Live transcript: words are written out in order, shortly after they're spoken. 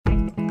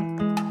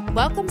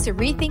Welcome to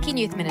Rethinking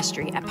Youth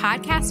Ministry, a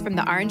podcast from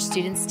the Orange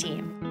Students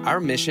team. Our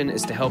mission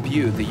is to help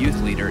you, the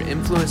youth leader,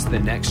 influence the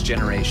next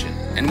generation.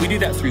 And we do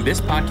that through this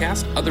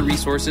podcast, other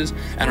resources,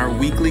 and our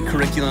weekly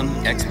curriculum,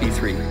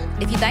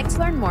 XP3. If you'd like to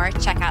learn more,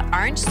 check out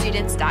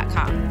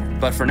orangestudents.com.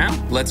 But for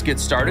now, let's get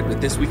started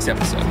with this week's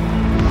episode.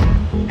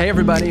 Hey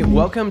everybody,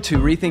 welcome to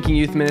Rethinking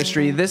Youth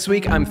Ministry. This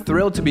week, I'm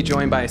thrilled to be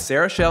joined by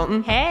Sarah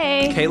Shelton.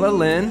 Hey. Kayla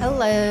Lynn.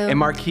 Hello. And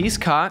Marquise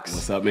Cox.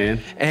 What's up, man?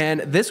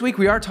 And this week,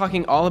 we are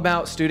talking all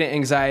about student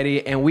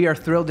anxiety, and we are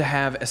thrilled to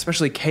have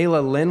especially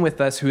Kayla Lynn with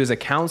us, who is a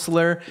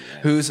counselor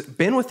who's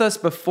been with us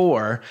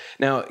before.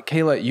 Now,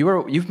 Kayla,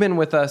 you've been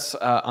with us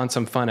on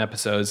some fun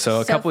episodes.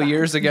 So a couple of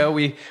years ago,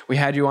 we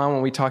had you on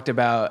when we talked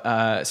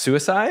about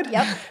suicide.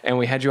 Yep. And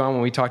we had you on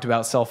when we talked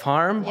about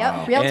self-harm. Yep,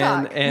 wow. Real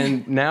talk.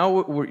 And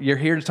now you're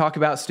here to talk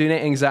about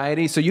student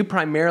anxiety. So you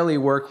primarily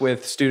work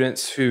with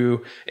students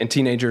and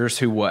teenagers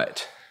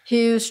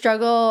who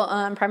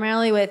struggle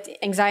primarily with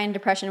anxiety and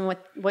depression.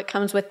 What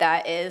comes with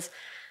that is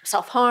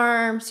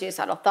self-harm,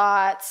 suicidal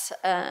thoughts,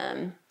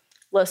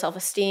 low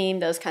self-esteem,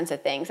 those kinds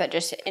of things that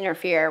just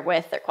interfere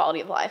with their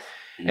quality of life.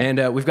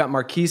 And we've got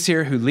Marquise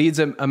here, who leads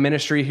a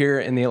ministry here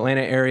in the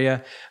Atlanta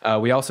area.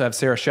 We also have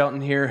Sarah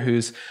Shelton here,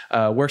 who's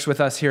works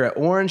with us here at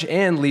Orange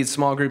and leads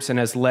small groups and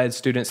has led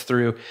students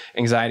through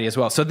anxiety as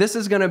well. So this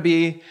is going to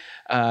be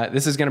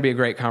a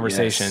great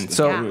conversation.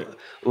 Yes,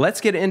 let's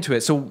get into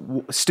it. So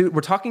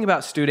we're talking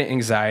about student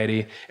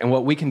anxiety and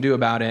what we can do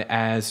about it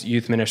as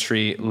youth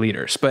ministry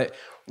leaders. But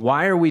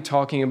why are we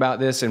talking about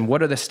this, and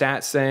what are the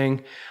stats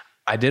saying?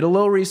 I did a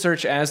little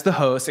research as the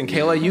host, and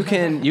Kayla, you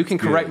can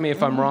correct me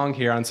if I'm wrong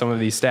here on some of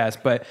these stats,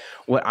 but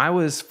what I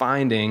was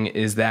finding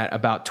is that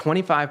about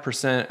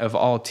 25% of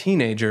all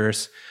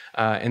teenagers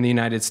in the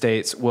United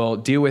States will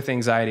deal with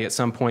anxiety at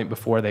some point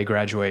before they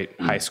graduate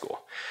high school.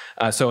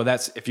 So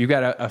that's, if you've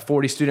got a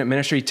 40-student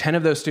ministry, 10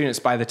 of those students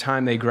by the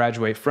time they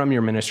graduate from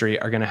your ministry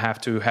are going to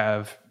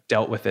have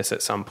dealt with this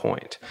at some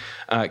point.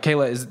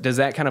 Kayla, does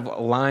that kind of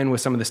align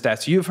with some of the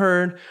stats you've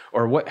heard,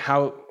 or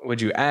how would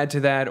you add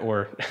to that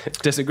or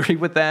disagree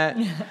with that?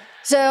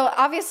 So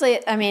obviously,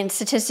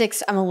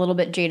 statistics I'm a little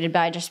bit jaded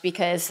by, just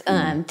because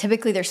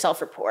typically they're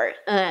self-report.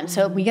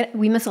 So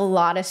we miss a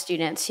lot of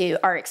students who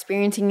are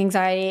experiencing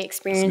anxiety,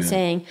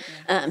 experiencing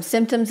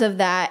symptoms of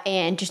that,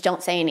 and just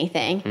don't say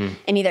anything.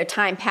 And either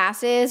time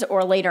passes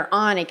or later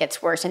on it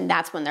gets worse, and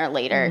that's when they're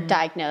later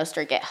diagnosed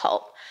or get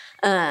help.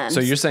 So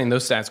you're saying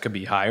those stats could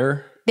be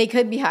higher? They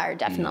could be higher,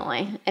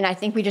 definitely. And I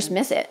think we just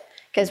miss it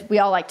because we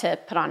all like to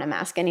put on a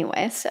mask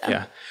anyway. So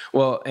yeah.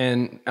 Well,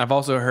 and I've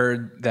also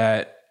heard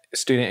that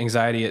student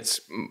anxiety,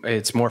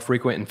 it's more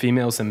frequent in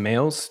females than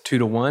males, 2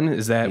 to 1.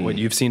 Is that what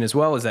you've seen as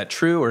well? Is that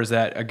true, or is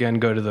that again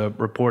go to the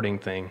reporting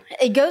thing?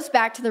 It goes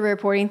back to the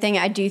reporting thing.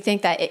 I do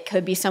think that it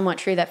could be somewhat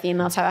true that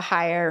females have a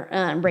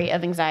higher rate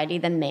of anxiety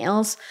than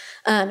males.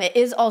 It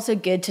is also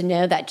good to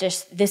know that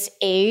just this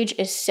age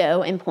is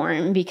so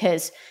important,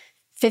 because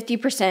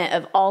 50%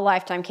 of all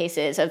lifetime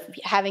cases of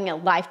having a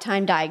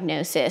lifetime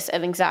diagnosis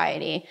of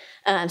anxiety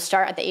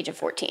start at the age of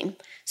 14.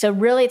 So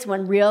really, it's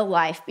when real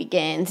life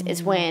begins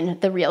is when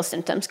the real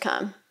symptoms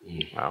come.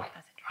 Wow.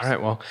 All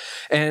right. Well,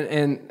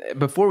 and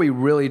before we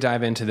really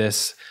dive into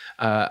this,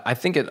 I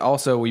think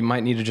we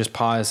might need to just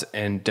pause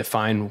and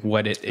define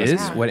what it is,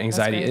 what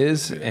anxiety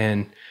is,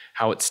 and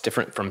how it's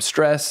different from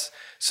stress.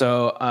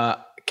 So,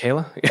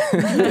 Kayla?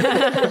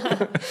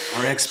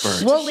 Our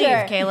expert. We'll leave,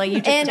 Kayla. You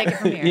just take it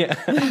from here.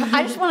 Yeah.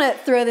 I just want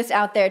to throw this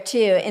out there,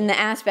 too, in the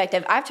aspect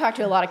of, I've talked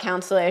to a lot of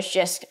counselors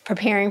just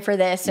preparing for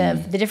this,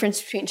 of the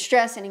difference between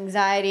stress and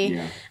anxiety.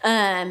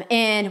 Yeah.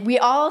 And we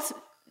all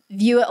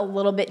view it a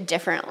little bit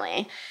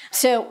differently.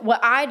 So what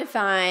I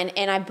define,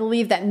 and I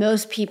believe that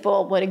most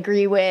people would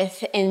agree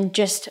with, and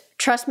just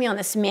trust me on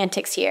the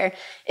semantics here,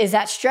 is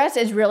that stress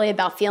is really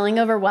about feeling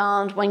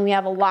overwhelmed when we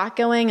have a lot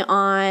going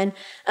on.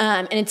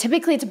 And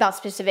typically it's about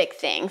specific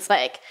things.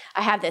 Like,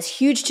 I have this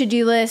huge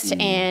to-do list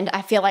and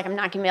I feel like I'm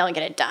not going to be able to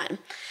get it done.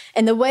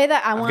 And the way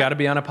that I've got to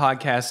be on a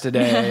podcast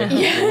today. I'm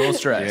a little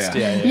stressed.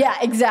 Yeah,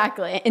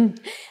 exactly.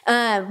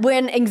 And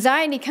when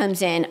anxiety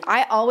comes in,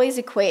 I always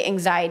equate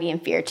anxiety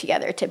and fear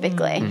together.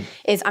 Typically,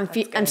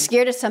 I'm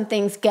scared of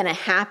something's going to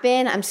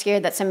happen. I'm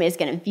scared that somebody's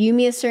going to view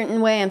me a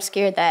certain way. I'm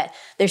scared that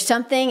there's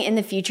something in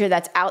the future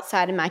that's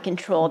outside of my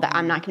control that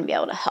I'm not going to be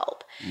able to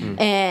help.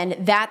 And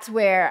that's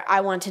where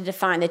I want to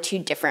define the two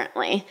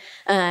differently,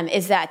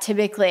 is that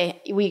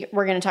typically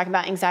we're going to talk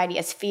about anxiety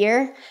as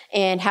fear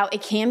and how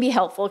it can be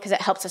helpful because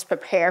it helps us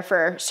prepare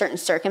for certain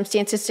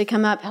circumstances to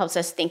come up, helps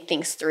us think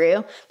things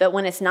through. But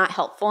when it's not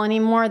helpful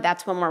anymore,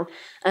 that's when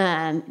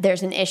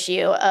there's an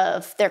issue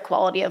of their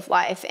quality of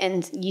life,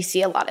 and you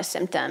see a lot of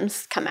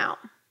symptoms come out.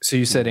 So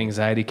you said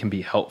anxiety can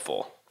be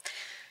helpful.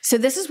 So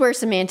this is where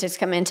semantics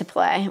come into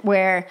play,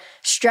 where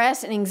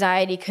stress and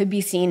anxiety could be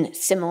seen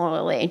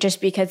similarly, just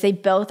because they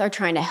both are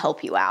trying to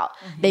help you out.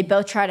 They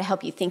both try to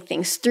help you think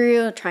things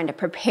through, trying to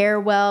prepare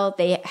well.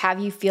 They have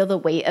you feel the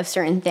weight of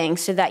certain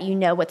things so that you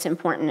know what's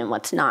important and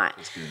what's not.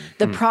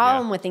 The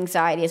problem with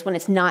anxiety is when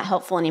it's not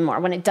helpful anymore,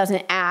 when it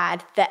doesn't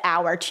add the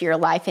hour to your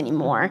life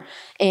anymore.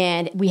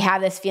 And we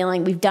have this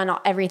feeling we've done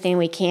everything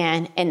we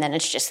can, and then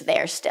it's just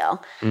there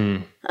still.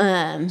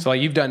 So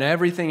like you've done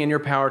everything in your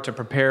power to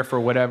prepare for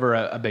whatever,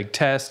 a big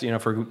test,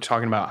 if we're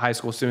talking about high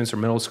school students or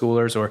middle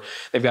schoolers, or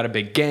they've got a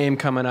big game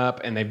coming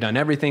up and they've done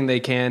everything they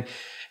can.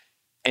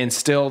 And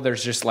still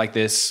there's just like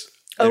this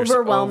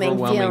overwhelming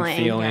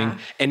feeling. Yeah.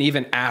 And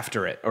even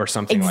after it or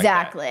something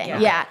exactly. like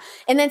that. Yeah.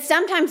 And then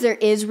sometimes there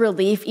is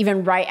relief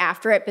even right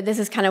after it, but this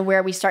is kind of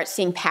where we start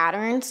seeing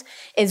patterns,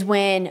 is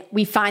when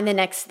we find the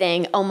next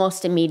thing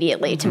almost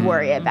immediately to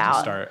worry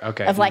about.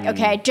 Of like,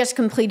 okay, I just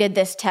completed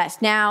this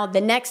test. Now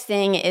the next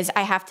thing is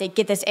I have to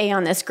get this A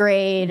on this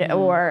grade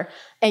or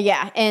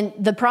and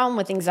the problem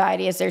with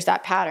anxiety is there's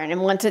that pattern.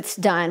 And once it's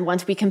done,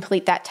 once we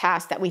complete that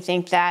task that we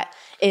think that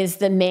is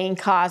the main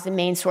cause, the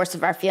main source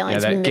of our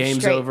feelings. Yeah, that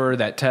game's over,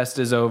 that test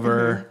is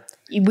over.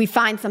 We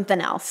find something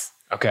else.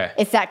 Okay.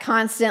 It's that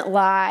constant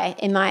lie,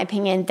 in my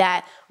opinion,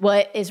 that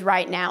what is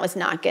right now is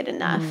not good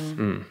enough.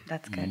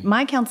 That's good.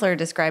 My counselor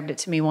described it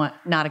to me,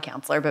 not a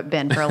counselor, but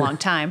been for a long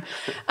time,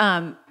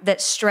 that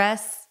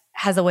stress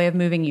has a way of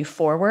moving you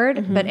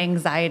forward, but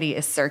anxiety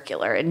is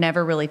circular. It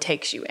never really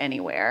takes you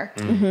anywhere.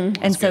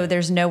 And so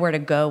there's nowhere to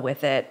go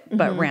with it,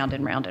 but round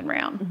and round and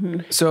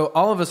round. So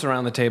all of us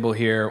around the table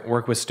here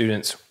work with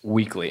students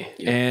weekly.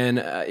 And,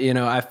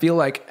 I feel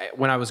like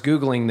when I was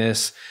Googling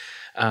this,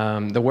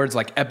 the words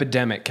like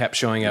epidemic kept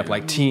showing up,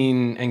 like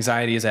teen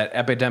anxiety is at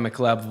epidemic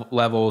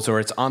levels, or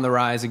it's on the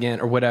rise again,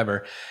 or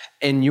whatever.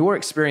 In your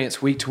experience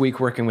week to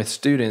week working with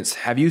students,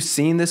 have you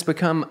seen this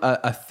become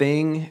a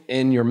thing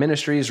in your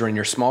ministries or in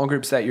your small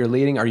groups that you're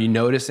leading? Are you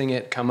noticing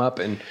it come up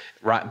and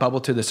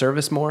bubble to the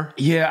surface more?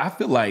 Yeah, I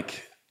feel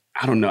like,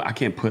 I don't know, I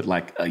can't put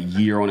like a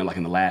year on it, like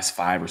in the last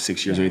 5 or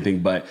 6 years or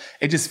anything, but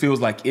it just feels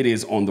like it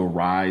is on the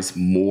rise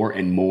more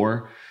and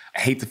more. I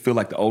hate to feel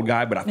like the old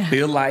guy, but I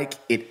feel like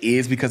it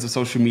is because of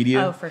social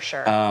media. Oh, for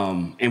sure.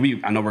 And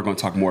I know we're going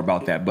to talk more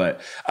about that, but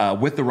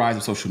with the rise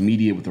of social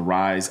media, with the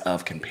rise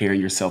of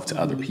comparing yourself to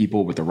other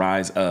people, with the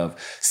rise of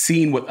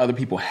seeing what other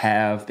people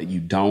have that you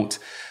don't,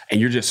 and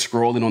you're just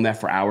scrolling on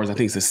that for hours. I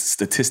think the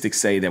statistics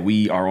say that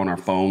we are on our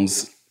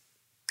phones.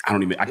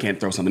 I can't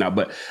throw something out,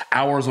 but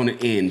hours on the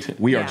end,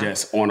 we are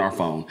just on our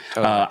phone.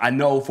 I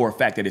know for a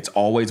fact that it's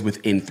always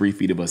within 3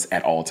 feet of us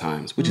at all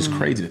times, which is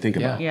crazy to think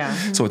about.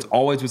 So it's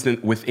always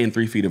within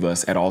 3 feet of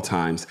us at all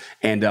times.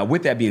 And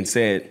with that being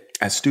said,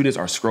 as students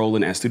are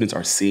scrolling, as students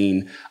are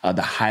seeing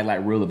the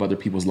highlight reel of other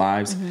people's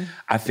lives,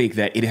 I think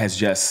that it has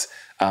just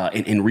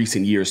in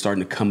recent years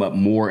starting to come up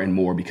more and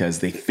more because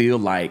they feel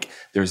like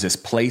there's this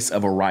place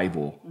of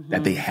arrival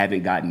that they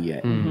haven't gotten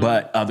yet,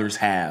 but others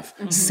have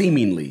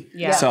seemingly.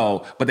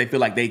 So, but they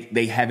feel like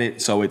they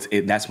haven't. So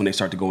that's when they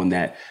start to go in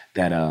that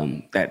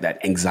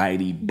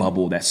anxiety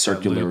bubble, that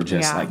circular,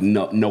 like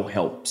no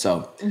help.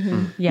 So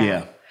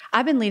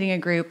I've been leading a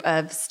group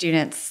of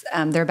students.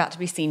 They're about to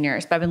be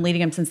seniors, but I've been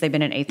leading them since they've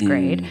been in 8th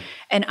grade,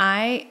 and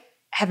I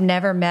have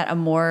never met a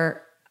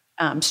more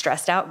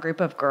stressed out group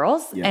of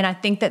girls. And I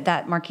think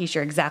that Marquise,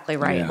 you're exactly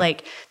right.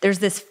 Like there's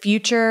this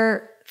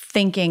future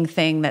thinking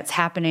thing that's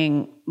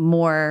happening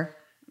more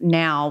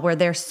now where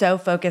they're so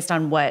focused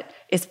on what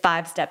is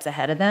 5 steps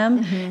ahead of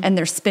them and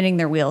they're spinning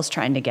their wheels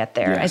trying to get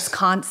there. It's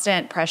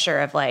constant pressure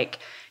of like,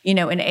 in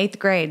 8th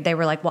grade, they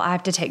were like, well, I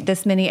have to take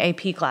this many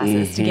AP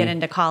classes to get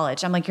into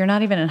college. I'm like, you're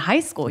not even in high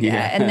school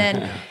yet. And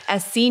then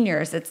as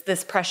seniors, it's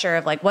this pressure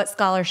of like, what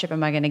scholarship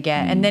am I going to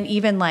get? And then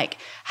even like,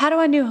 how do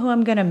I know who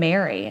I'm going to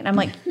marry? And I'm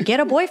like, get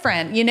a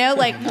boyfriend,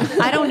 like,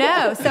 I don't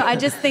know. So I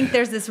just think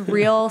there's this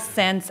real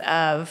sense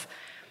of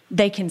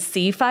they can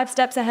see 5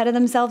 steps ahead of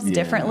themselves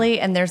differently.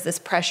 And there's this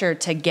pressure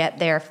to get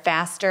there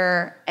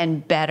faster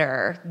and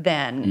better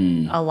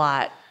than a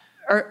lot.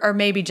 Or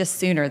maybe just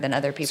sooner than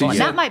other people. And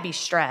that might be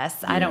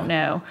stress. I don't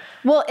know.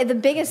 Well, the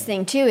biggest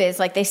thing, too, is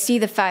like they see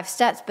the 5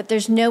 steps, but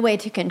there's no way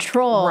to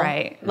control,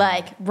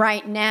 like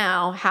right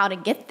now, how to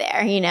get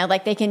there.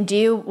 Like they can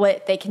do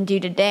what they can do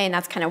today. And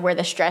that's kind of where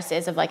the stress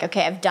is of like,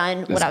 okay, I've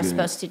done what I was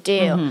supposed to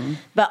do.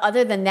 But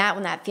other than that,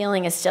 when that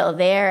feeling is still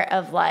there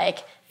of like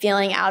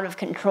feeling out of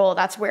control,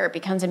 that's where it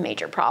becomes a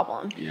major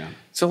problem.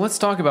 So let's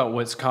talk about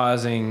what's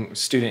causing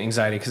student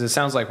anxiety, because it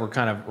sounds like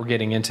we're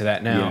getting into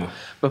that now.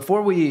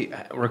 Before we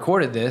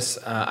recorded this,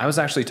 I was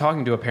actually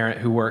talking to a parent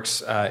who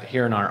works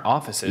here in our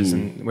offices,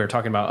 and we were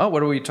talking about,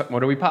 what are we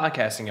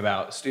podcasting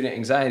about? Student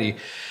anxiety.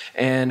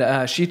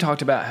 And she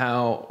talked about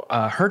how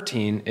her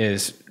teen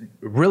is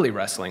really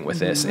wrestling with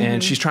this,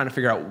 and she's trying to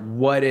figure out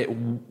what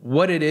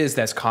it is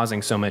that's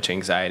causing so much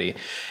anxiety.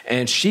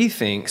 And she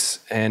thinks,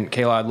 and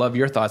Kayla, I'd love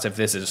your thoughts if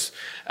this is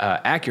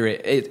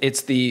accurate.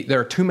 There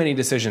are too many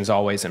decisions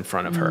always in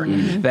front of her.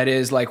 That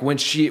is, like when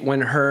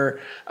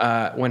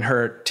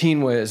her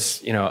teen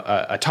was,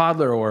 a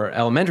toddler or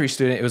elementary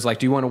student, it was like,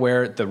 do you want to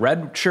wear the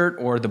red shirt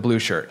or the blue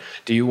shirt?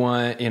 Do you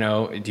want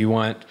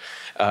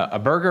a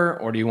burger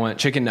or do you want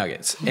chicken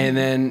nuggets? And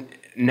then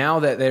now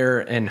that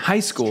they're in high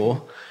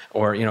school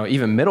or,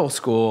 even middle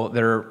school,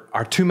 there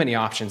are too many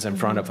options in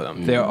front of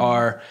them. There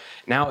are,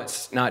 now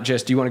it's not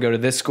just, do you want to go to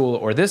this school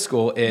or this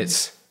school?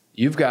 It's,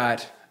 you've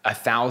got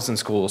 1,000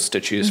 schools to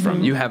choose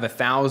from. You have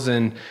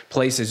 1,000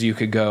 places you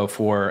could go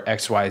for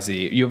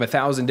XYZ. You have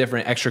 1,000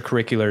 different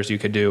extracurriculars you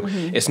could do.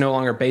 It's no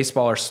longer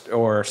baseball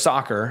or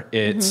soccer.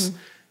 It's,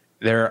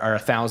 there are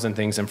 1,000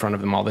 things in front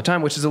of them all the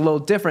time, which is a little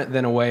different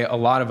than a way a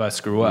lot of us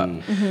grew up.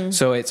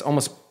 So it's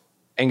almost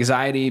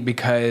anxiety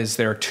because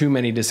there are too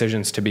many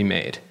decisions to be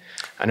made.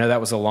 I know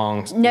that was a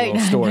long little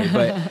story,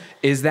 but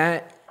is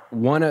that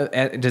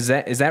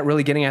is that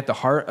really getting at the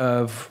heart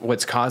of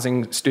what's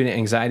causing student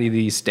anxiety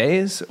these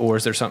days, or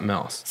is there something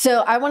else?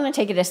 So I want to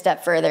take it a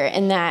step further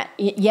in that,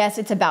 yes,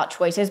 it's about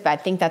choices, but I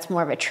think that's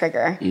more of a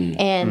trigger.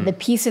 And the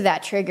piece of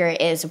that trigger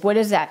is, what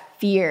does that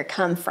fear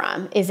come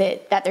from? Is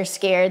it that they're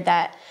scared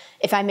that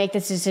if I make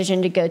this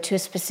decision to go to a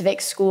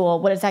specific school,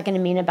 what is that going to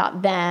mean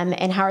about them,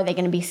 and how are they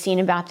going to be seen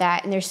about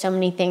that? And there's so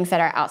many things that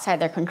are outside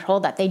their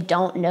control that they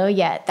don't know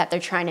yet that they're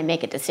trying to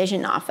make a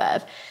decision off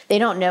of. They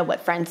don't know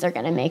what friends they're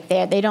going to make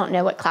there. They don't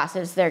know what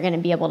classes they're going to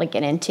be able to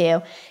get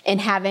into.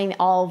 And having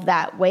all of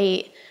that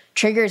weight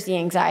triggers the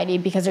anxiety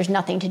because there's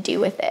nothing to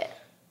do with it.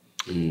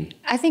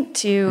 I think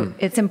too,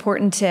 it's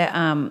important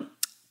to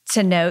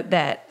note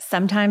that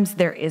sometimes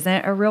there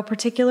isn't a real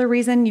particular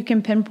reason you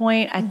can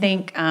pinpoint. I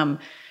think,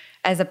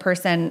 as a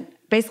person,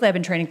 basically I've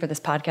been training for this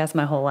podcast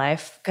my whole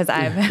life because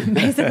I've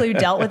basically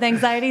dealt with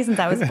anxiety since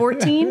I was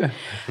 14.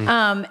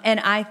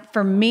 And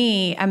for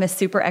me, I'm a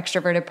super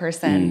extroverted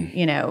person,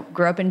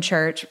 grew up in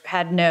church,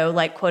 had no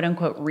quote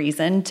unquote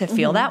reason to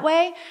feel that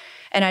way.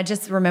 And I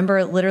just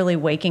remember literally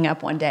waking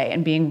up one day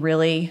and being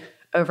really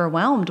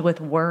overwhelmed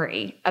with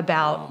worry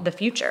about the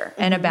future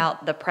and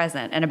about the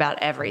present and about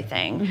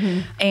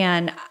everything.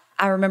 And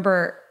I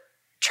remember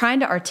trying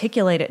to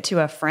articulate it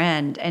to a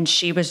friend, and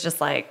she was just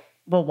like,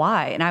 well,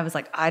 why? And I was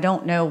like, I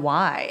don't know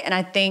why. And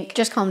I think,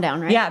 just calm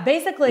down, right? Yeah,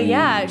 basically,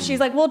 yeah. She's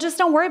like, well, just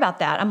don't worry about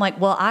that. I'm like,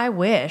 well, I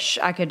wish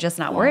I could just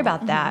not worry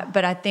about that.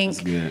 But I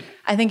think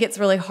it's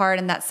really hard.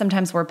 And that's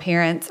sometimes where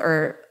parents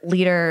or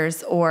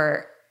leaders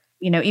or,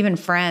 even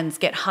friends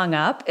get hung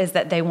up, is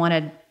that they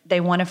want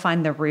to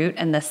find the root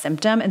and the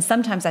symptom. And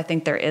sometimes I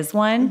think there is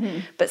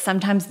one, but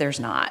sometimes there's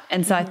not.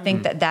 And so I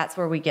think that's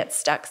where we get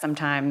stuck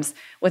sometimes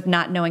with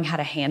not knowing how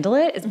to handle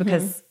it, is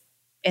because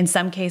in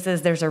some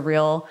cases there's a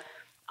real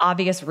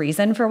obvious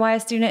reason for why a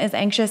student is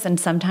anxious, and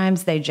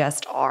sometimes they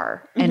just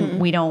are. And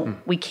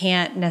we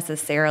can't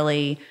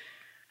necessarily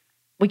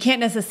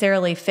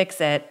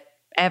fix it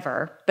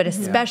ever, but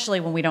especially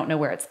when we don't know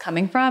where it's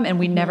coming from, and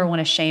we never want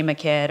to shame a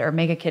kid or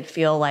make a kid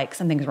feel like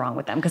something's wrong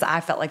with them, because I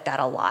felt like that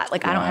a lot.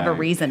 Like, I don't have a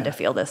reason to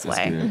feel this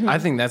way. I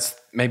think that's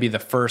maybe the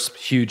first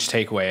huge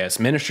takeaway as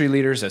ministry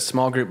leaders, as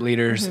small group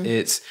leaders.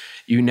 It's,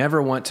 you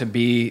never want to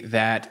be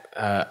that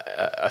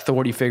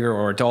authority figure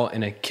or adult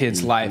in a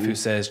kid's life who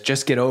says,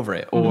 just get over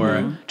it,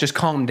 or just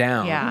calm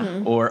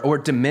down, or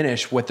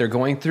diminish what they're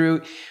going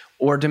through,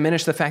 or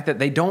diminish the fact that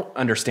they don't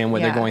understand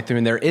what they're going through,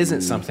 and there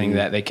isn't something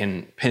that they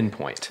can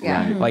pinpoint.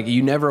 Like,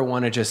 you never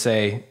want to just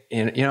say,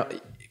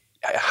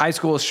 high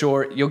school is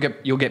short. You'll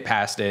get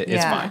past it.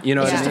 It's fine. You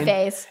know what I mean?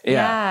 It's just a phase.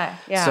 Yeah.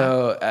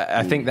 So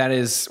I think that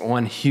is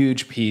one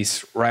huge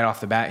piece right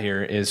off the bat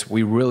here, is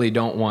we really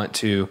don't want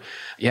to,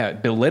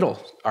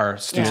 belittle our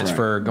students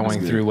for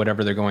going through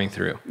whatever they're going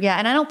through. Yeah.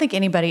 And I don't think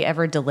anybody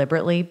ever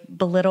deliberately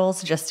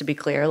belittles, just to be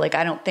clear. Like,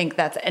 I don't think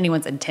that's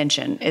anyone's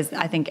intention.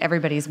 I think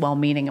everybody's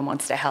well-meaning and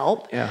wants to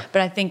help. Yeah.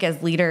 But I think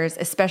as leaders,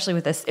 especially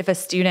with this, if a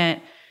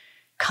student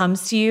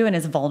comes to you and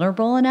is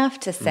vulnerable enough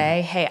to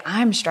say, hey,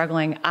 I'm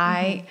struggling.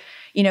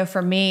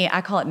 For me,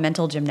 I call it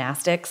mental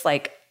gymnastics.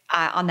 Like,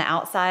 on the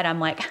outside, I'm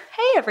like,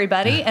 hey,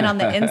 everybody. And on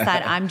the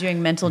inside, I'm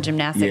doing mental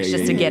gymnastics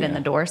just to get in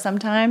the door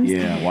sometimes.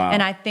 Yeah, wow.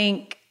 And I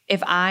think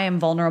if I am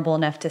vulnerable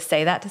enough to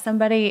say that to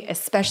somebody,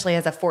 especially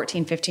as a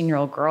 14,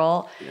 15-year-old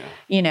girl,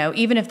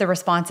 even if the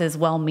response is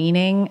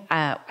well-meaning,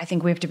 I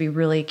think we have to be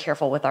really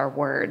careful with our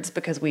words,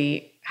 because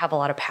we have a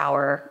lot of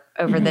power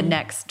over the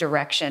next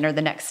direction or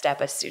the next step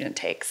a student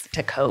takes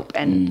to cope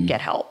and get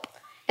help.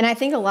 And I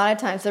think a lot of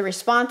times the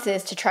response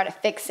is to try to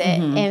fix it.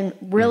 And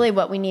really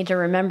what we need to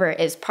remember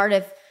is part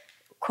of,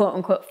 quote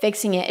unquote,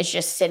 fixing it is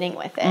just sitting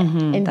with it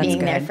and being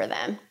there for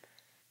them.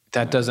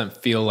 That doesn't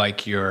feel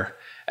like you're,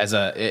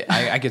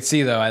 I could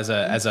see though, as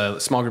a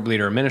small group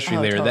leader or ministry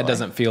leader, totally. That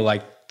doesn't feel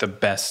like the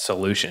best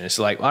solution. It's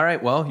like, all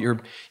right, well,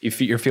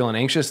 you're feeling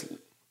anxious.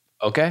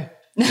 Okay.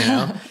 You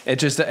know,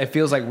 it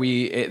feels like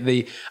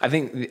we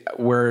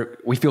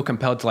feel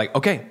compelled to like,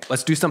 okay,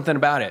 let's do something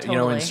about it, you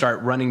know, and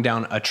start running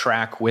down a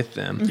track with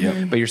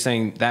them. But you're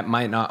saying that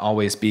might not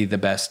always be the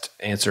best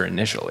answer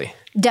initially.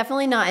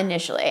 Definitely not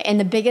initially. And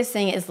the biggest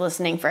thing is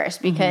listening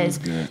first, because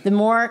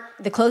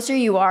the closer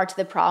you are to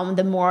the problem,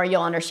 the more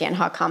you'll understand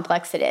how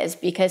complex it is.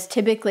 Because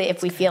typically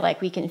if we feel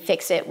like we can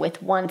fix it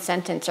with one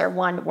sentence or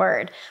one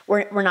word,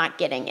 we're not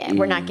getting it.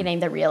 We're not getting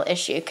the real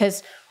issue.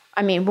 Because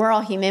I mean, we're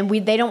all human.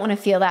 They don't want to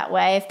feel that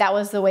way. If that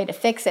was the way to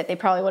fix it, they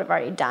probably would have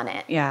already done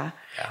it. Yeah.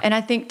 And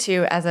I think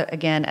too, as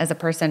a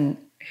person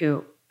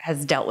who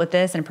has dealt with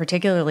this, and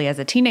particularly as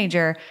a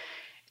teenager,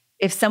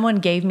 if someone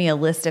gave me a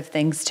list of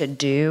things to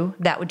do,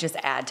 that would just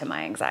add to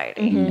my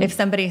anxiety. If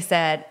somebody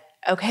said,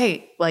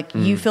 okay, like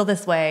you feel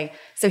this way,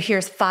 so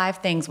here's 5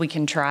 things we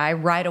can try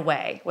right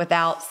away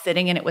without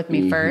sitting in it with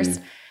me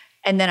first.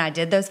 And then I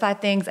did those 5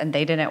 things and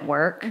they didn't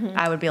work,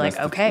 I would be like,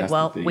 okay,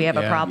 well, we have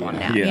a problem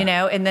now, you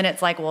know? And then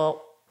it's like,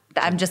 well,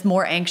 I'm just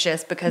more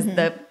anxious because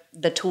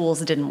the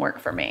tools didn't work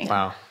for me.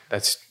 Wow.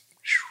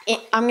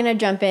 I'm going to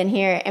jump in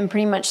here and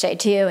pretty much say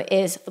too,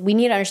 is we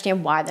need to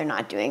understand why they're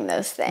not doing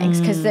those things.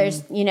 Because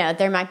there's, you know,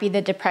 there might be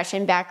the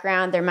depression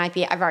background. There might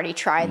be, I've already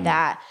tried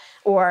that.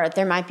 Or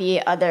there might be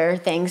other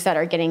things that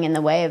are getting in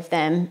the way of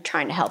them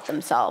trying to help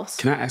themselves.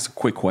 Can I ask a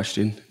quick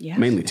question?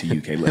 Mainly to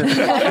you,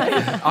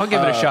 Kayla. I'll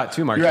give it a shot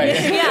too, Marquise.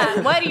 Right.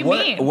 Yeah, what do you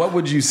mean? What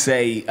would you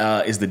say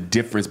is the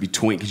difference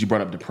between, because you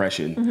brought up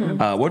depression,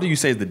 what do you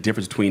say is the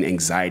difference between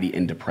anxiety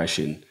and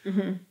depression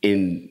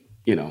in,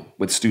 you know,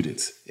 with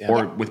students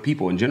or with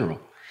people in general?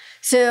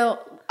 So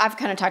I've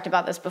kind of talked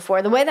about this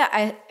before. The way that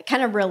I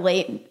kind of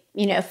relate,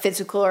 you know,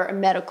 physical or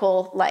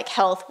medical like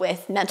health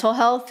with mental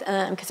health,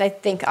 because I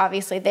think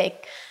obviously they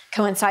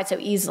coincide so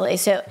easily.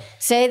 So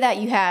say that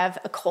you have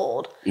a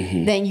cold,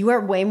 then you are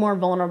way more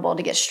vulnerable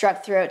to get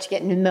strep throat, to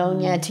get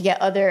pneumonia, to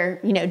get other,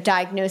 you know,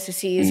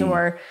 diagnoses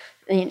or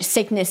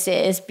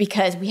sicknesses,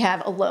 because we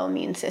have a low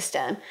immune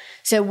system.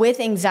 So with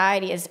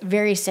anxiety is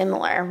very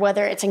similar,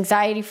 whether it's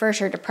anxiety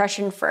first or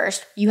depression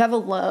first, you have a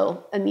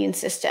low immune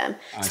system.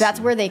 So that's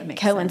where they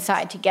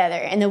coincide together.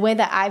 And the way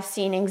that I've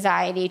seen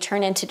anxiety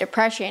turn into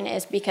depression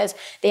is because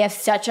they have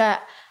such a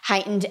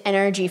heightened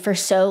energy for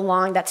so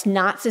long that's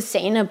not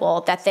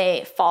sustainable, that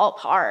they fall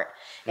apart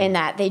and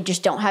that they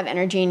just don't have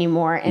energy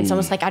anymore. And it's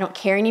almost like, I don't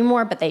care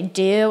anymore, but they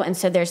do. And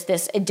so there's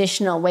this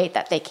additional weight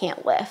that they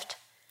can't lift.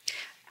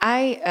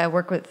 I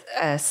work with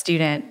a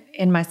student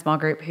in my small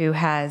group who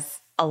has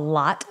a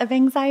lot of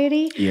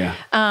anxiety. Yeah.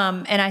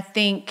 And I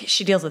think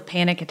she deals with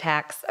panic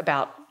attacks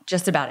about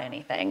just about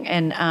anything.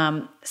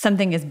 And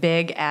something as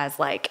big as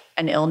like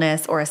an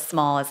illness or as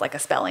small as like a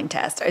spelling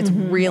test. It's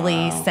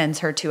really sends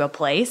her to a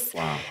place.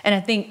 Wow. And I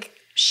think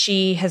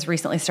she has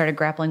recently started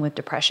grappling with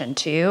depression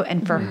too.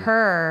 And for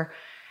her,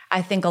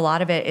 I think a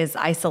lot of it is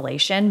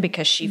isolation,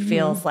 because she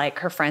feels like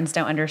her friends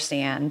don't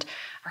understand,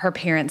 her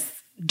parents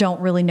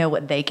don't really know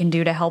what they can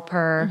do to help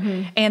her.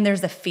 And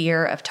there's a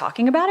fear of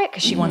talking about it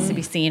because she wants to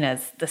be seen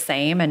as the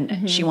same.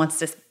 And she wants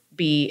to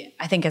be,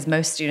 I think as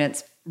most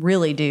students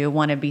really do,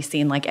 want to be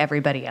seen like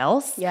everybody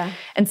else. Yeah.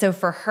 And so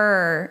for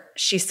her,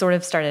 she sort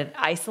of started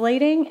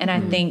isolating. And I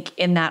think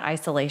in that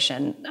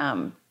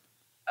isolation,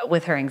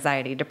 with her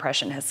anxiety,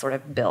 depression has sort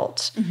of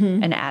built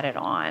and added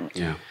on.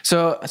 Yeah.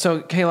 So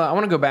Kayla, I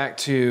want to go back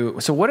to,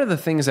 so what are the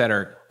things that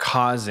are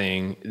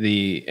causing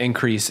the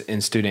increase in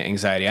student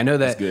anxiety? I know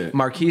that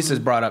Marquise has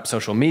brought up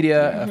social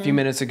media a few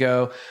minutes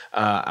ago.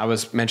 I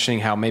was mentioning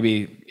how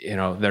maybe, you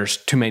know, there's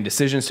too many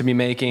decisions to be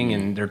making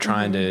and they're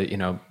trying to, you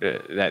know,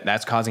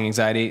 that's causing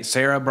anxiety.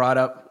 Sarah brought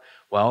up,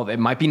 well, it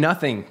might be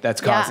nothing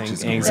that's causing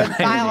anxiety.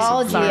 The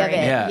biology of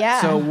it.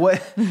 Yeah.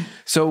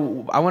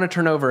 So I want to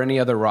turn over any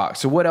other rocks.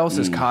 So what else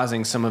is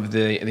causing some of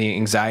the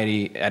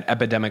anxiety at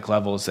epidemic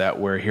levels that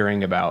we're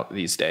hearing about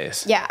these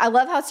days? Yeah. I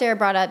love how Sarah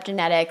brought up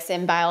genetics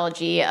and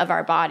biology of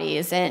our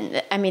bodies.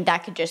 And I mean,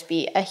 that could just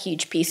be a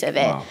huge piece of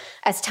it. Wow.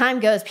 As time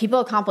goes,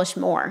 people accomplish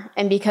more.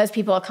 And because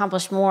people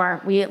accomplish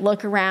more, we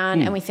look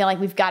around and we feel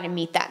like we've got to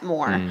meet that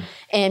more.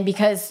 And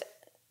because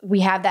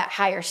we have that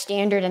higher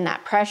standard and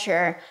that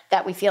pressure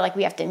that we feel like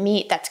we have to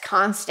meet, that's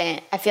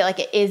constant. I feel like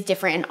it is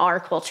different in our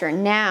culture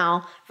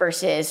now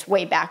versus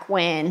way back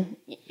when.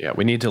 Yeah,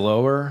 we need to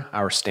lower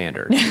our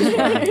standards.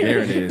 There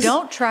it is.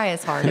 Don't try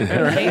as hard.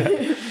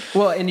 Right?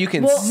 Well, and you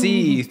can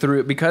see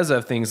through, because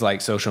of things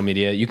like social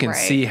media, you can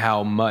see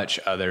how much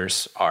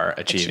others are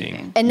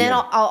achieving. And then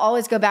I'll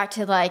always go back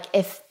to like,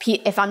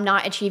 if I'm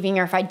not achieving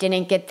or if I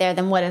didn't get there,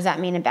 then what does that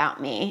mean about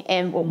me?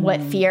 And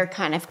what fear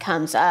kind of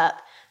comes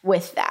up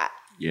with that.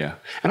 Yeah.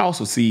 And I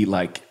also see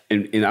like,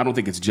 and I don't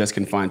think it's just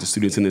confined to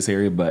students in this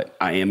area, but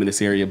I am in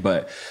this area,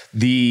 but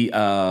the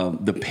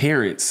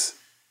parents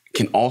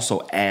can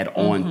also add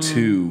on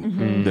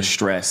to the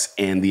stress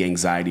and the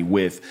anxiety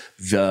with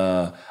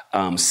the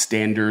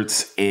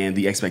standards and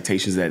the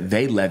expectations that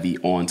they levy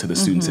on to the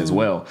students as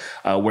well.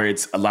 Where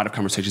it's a lot of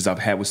conversations I've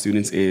had with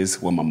students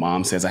is, well, my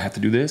mom says I have to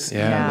do this.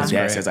 My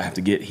dad says I have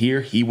to get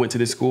here. He went to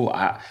this school.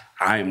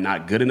 I am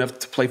not good enough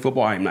to play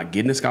football. I am not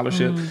getting a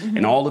scholarship.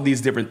 And all of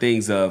these different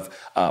things of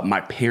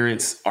my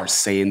parents are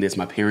saying this.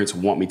 My parents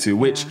want me to,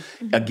 which,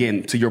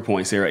 again, to your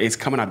point, Sarah, it's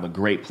coming out of a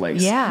great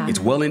place. Yeah. It's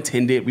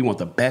well-intended. We want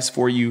the best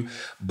for you.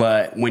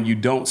 But when you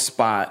don't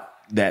spot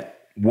that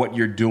what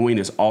you're doing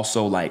is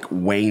also like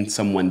weighing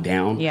someone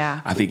down,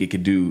 I think it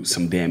could do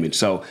some damage.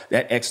 So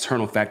that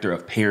external factor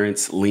of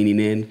parents leaning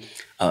in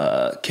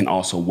can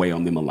also weigh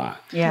on them a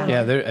lot. Yeah,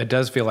 it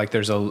does feel like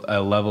there's a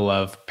level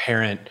of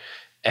parent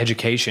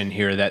education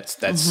here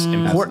that's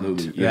important.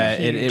 Absolutely.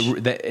 Yeah.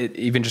 That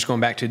even just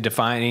going back to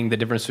defining the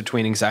difference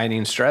between anxiety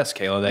and stress,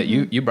 Kayla, that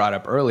you brought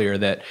up earlier,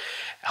 that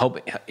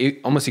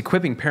almost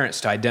equipping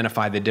parents to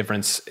identify the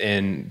difference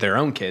in their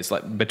own kids,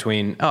 like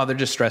between, they're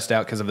just stressed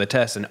out because of the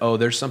test, and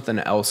there's something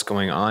else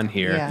going on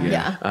here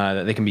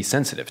that they can be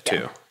sensitive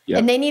to. Yep.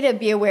 And they need to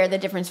be aware of the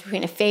difference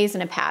between a phase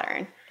and a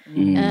pattern.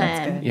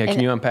 That's good. Yeah, can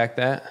you unpack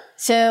that?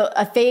 So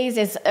a phase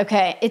is,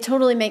 it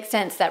totally makes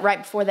sense that right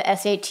before the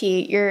SAT,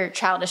 your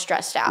child is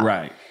stressed out.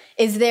 Right.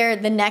 Is there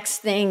the next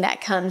thing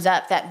that comes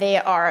up that they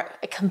are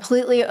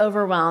completely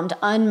overwhelmed,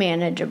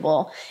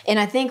 unmanageable? And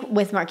I think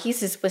with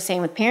Marquise was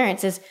saying with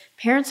parents is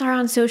parents are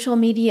on social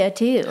media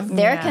too.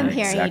 They're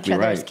comparing each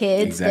other's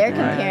kids. They're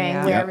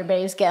comparing where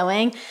everybody's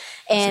going.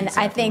 And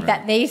I think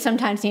that they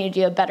sometimes need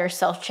to do a better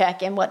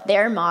self-check in what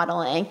they're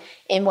modeling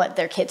and what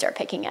their kids are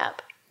picking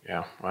up.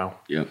 Yeah, wow.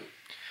 Yep.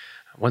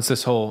 Once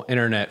this whole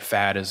internet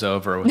fad is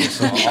over, we're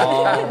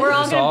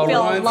all going to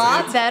feel a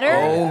lot better.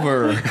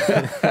 Over.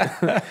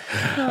 I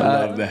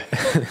love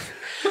that.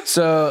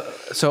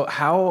 So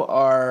how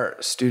are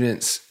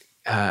students,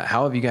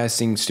 how have you guys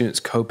seen students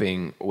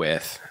coping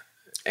with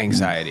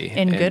anxiety?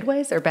 In good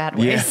ways or bad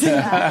ways?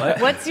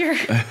 What's your...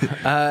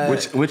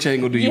 which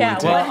angle do you want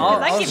to take?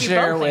 Well, I'll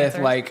share with,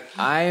 like,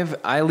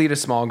 I lead a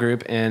small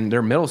group, and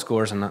they're middle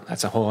schoolers, and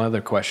that's a whole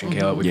other question,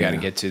 Kayla. We've got to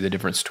get to the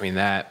difference between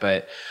that.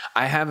 But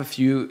I have a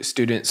few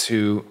students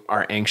who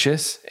are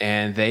anxious,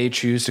 and they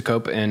choose to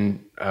cope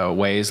in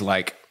ways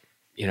like,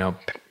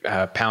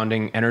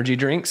 pounding energy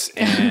drinks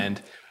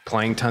and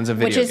playing tons of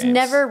video games. Which is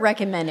never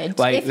recommended.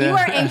 Like, if you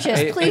are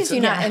anxious, please do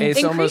not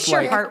increase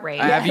your heart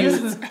rate.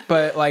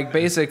 But like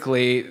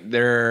basically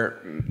their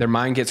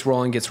mind gets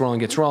rolling,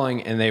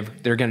 and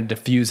they're going to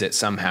diffuse it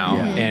somehow.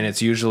 And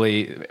it's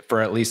usually,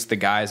 for at least the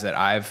guys that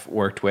I've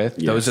worked with,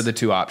 those are the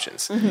two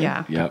options.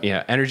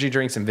 Energy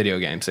drinks and video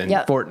games, and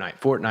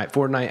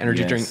Fortnite,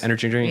 energy drink,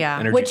 energy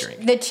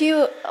drink. The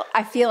two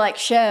I feel like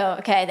show,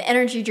 the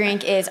energy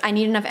drink is I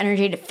need enough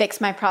energy to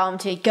fix my problem,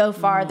 to go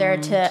farther,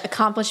 to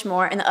accomplish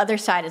more, and the other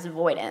side is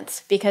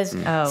avoidance, because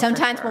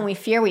sometimes when we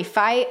fear, we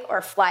fight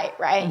or flight,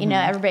 right?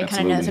 Everybody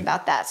kind of knows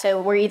about that.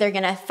 So we're either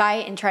going to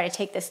fight and try to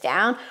take this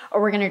down,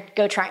 or we're going to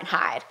go try and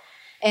hide.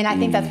 And I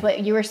think that's what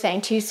you were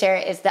saying too, Sarah,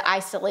 is the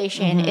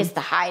isolation, is the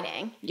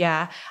hiding.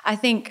 Yeah. I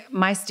think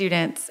my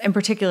students, and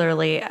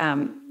particularly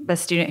the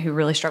student who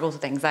really struggles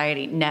with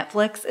anxiety,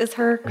 Netflix is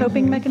her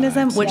coping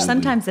mechanism, which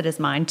sometimes it is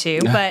mine too.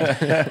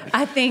 But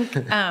I think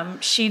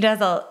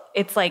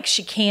it's like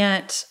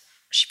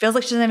she feels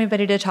like she doesn't have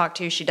anybody to talk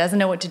to. She doesn't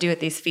know what to do with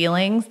these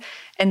feelings.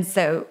 And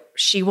so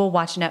she will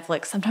watch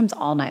Netflix sometimes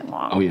all night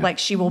long. Like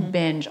she will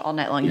binge all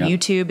night long.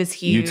 YouTube is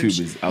huge.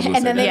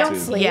 And then they don't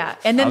sleep.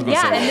 And then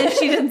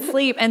she doesn't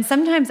sleep. And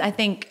sometimes I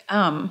think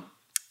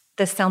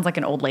this sounds like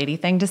an old lady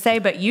thing to say,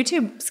 but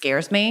YouTube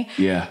scares me.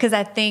 Because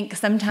I think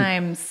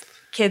sometimes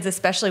kids,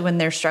 especially when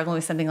they're struggling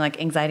with something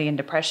like anxiety and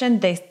depression,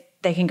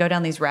 they can go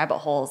down these rabbit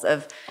holes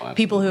of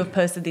people who have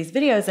posted these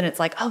videos, and it's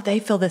like, they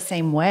feel the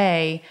same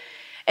way.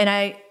 And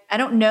I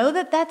don't know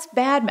that that's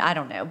bad. I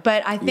don't know.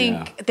 But I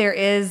think there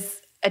is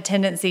a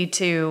tendency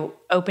to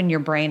open your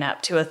brain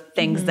up to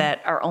things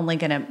that are only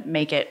going to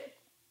make it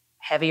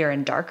heavier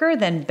and darker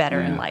than better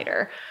and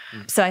lighter.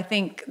 So I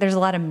think there's a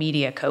lot of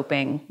media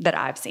coping that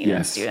I've seen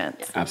in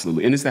students.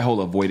 Absolutely. And it's that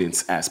whole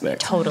avoidance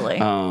aspect. Totally.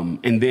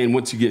 And then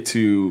once you get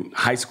to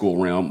high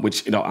school realm,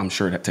 which I'm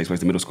sure that takes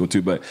place in middle school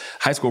too, but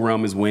high school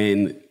realm is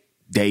when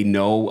they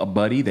know a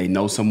buddy, they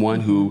know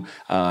someone who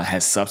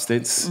has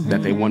substance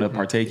that they want to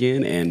partake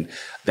in. And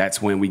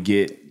that's when we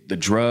get the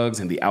drugs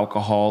and the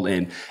alcohol.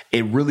 And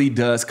it really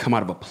does come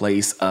out of a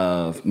place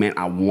of, man,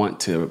 I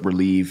want to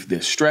relieve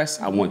this stress.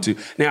 I want to.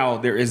 Now,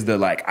 there is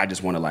the I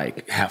just want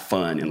to have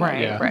fun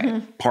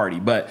and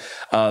party. But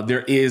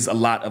there is a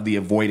lot of the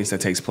avoidance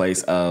that takes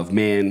place of,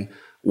 man,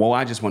 well,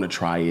 I just want to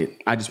try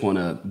it. I just want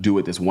to do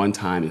it this one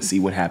time and see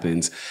what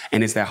happens.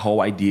 And it's that whole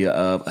idea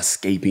of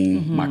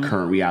escaping my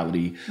current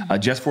reality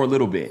just for a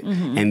little bit.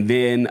 And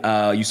then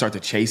you start to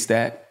chase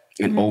that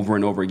and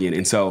over again.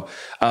 And so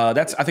I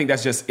think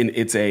that's just,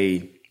 it's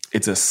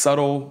a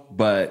subtle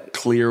but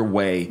clear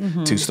way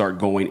to start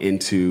going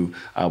into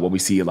what we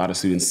see a lot of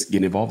students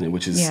getting involved in,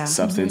 which is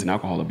substance and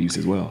alcohol abuse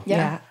as well.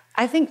 Yeah.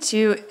 I think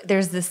too,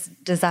 there's this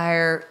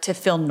desire to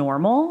feel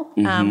normal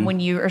when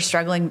you are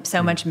struggling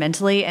so much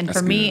mentally. And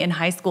for me in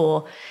high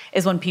school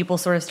is when people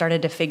sort of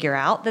started to figure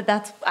out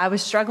I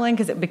was struggling,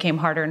 because it became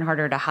harder and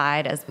harder to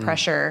hide as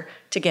pressure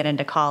to get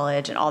into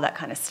college and all that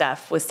kind of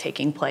stuff was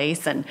taking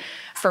place. And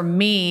for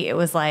me, it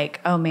was like,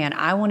 oh man,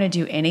 I want to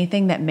do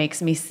anything that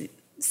makes me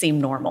seem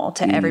normal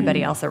to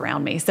everybody else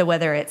around me. So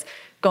whether it's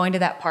going to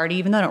that party,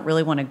 even though I don't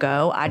really want to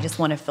go, I just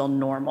want to feel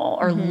normal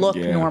or look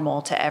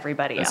normal to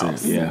everybody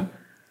else. Yeah.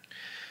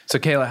 So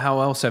Kayla,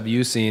 how else have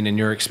you seen in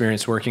your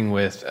experience working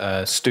with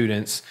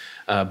students,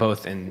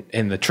 both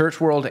in the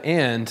church world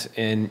and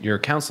in your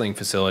counseling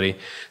facility?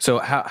 So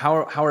how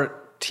are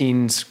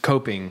teens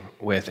coping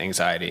with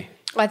anxiety?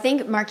 Well, I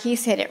think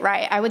Marquise hit it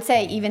right. I would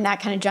say even that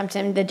kind of jumped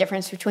in the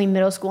difference between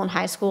middle school and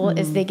high school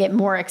is they get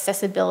more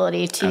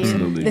accessibility to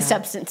the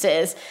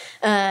substances.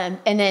 And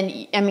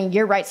then, I mean,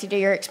 you're right, CJ,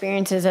 your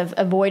experiences of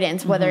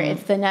avoidance, whether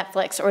it's the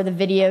Netflix or the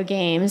video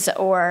games,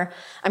 or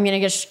I'm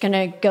just going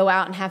to go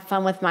out and have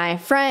fun with my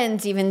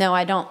friends, even though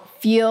I don't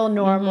feel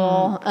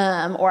normal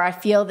or I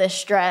feel this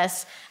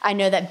stress. I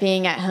know that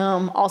being at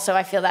home, also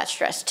I feel that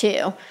stress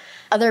too.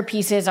 Other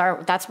pieces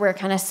that's where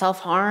kind of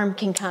self-harm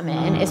can come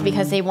in, is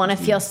because they want to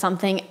feel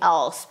something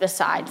else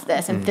besides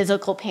this. And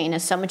physical pain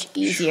is so much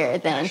easier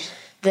than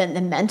the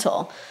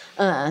mental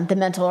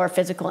or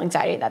physical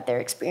anxiety that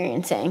they're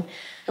experiencing. And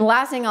the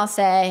last thing I'll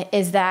say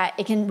is that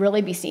it can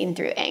really be seen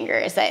through anger,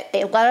 is that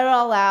they let it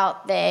all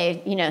out.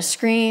 They,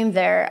 scream,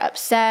 they're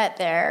upset,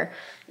 they're,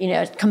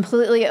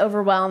 completely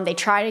overwhelmed. They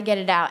try to get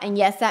it out. And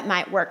yes, that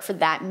might work for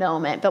that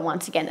moment, but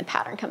once again, the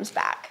pattern comes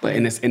back. But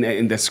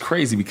and that's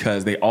crazy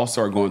because they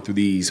also are going through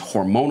these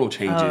hormonal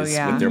changes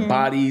with their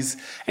bodies.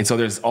 And so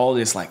there's all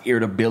this like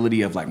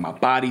irritability of like my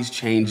body's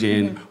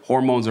changing,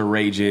 hormones are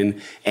raging,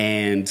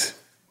 and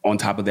on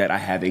top of that, I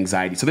have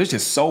anxiety. So there's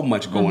just so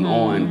much going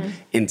on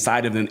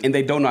inside of them, and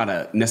they don't know how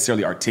to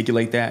necessarily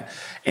articulate that.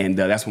 And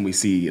that's when we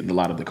see a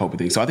lot of the coping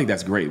things. So I think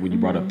that's great when you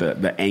brought up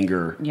the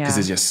anger, because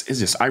it's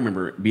just. I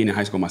remember being in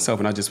high school myself,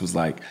 and I just was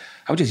like,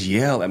 I would just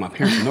yell at my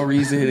parents for no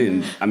reason,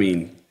 and I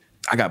mean,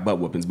 I got butt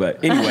whoopings,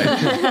 but anyway,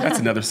 that's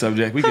another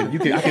subject. I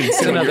can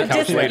sit on your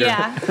couch later.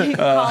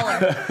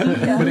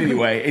 But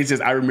anyway, it's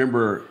just, I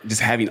remember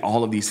just having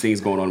all of these things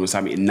going on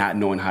inside me and not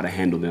knowing how to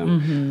handle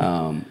them.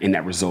 And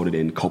that resulted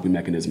in coping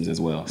mechanisms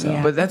as well.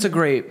 So. But that's a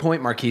great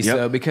point, Marquise,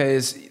 though,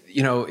 because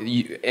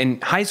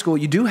in high school,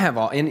 you do have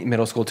in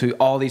middle school too,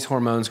 all these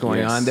hormones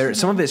going on. There,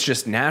 some of it's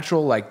just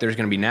natural, like there's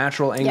going to be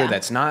natural anger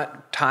that's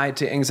not tied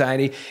to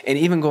anxiety. And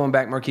even going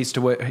back, Marquise,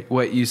 to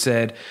what you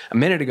said a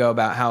minute ago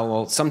about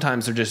how,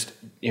 sometimes they're just,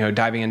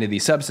 diving into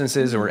these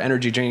substances or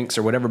energy drinks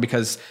or whatever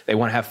because they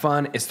want to have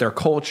fun. It's their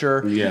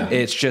culture. Yeah.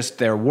 It's just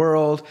their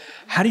world.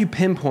 How do you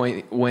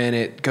pinpoint when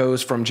it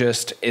goes from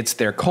just it's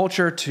their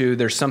culture to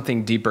there's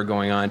something deeper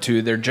going on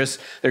to they're just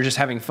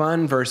having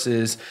fun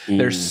versus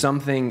there's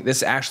something,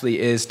 this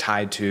actually is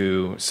tied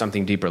to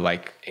something deeper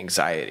like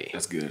anxiety?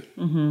 That's good.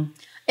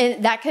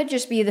 And that could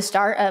just be the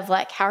start of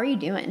like, how are you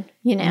doing?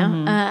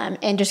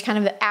 And just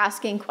kind of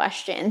asking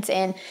questions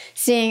and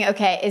seeing,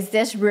 okay, is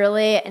this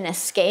really an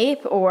escape,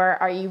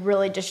 or are you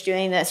really just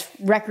doing this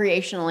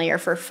recreationally or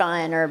for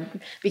fun or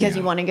because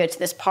you want to go to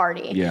this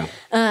party? Yeah.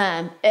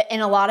 And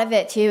a lot of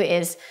it too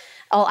is,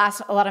 I'll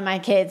ask a lot of my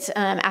kids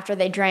after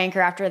they drank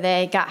or after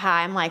they got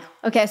high, I'm like,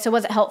 okay, so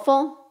was it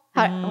helpful?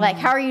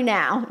 How are you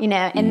now?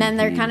 And then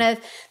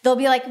they'll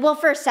be like, well,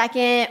 for a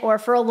second or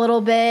for a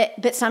little bit,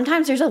 but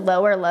sometimes there's a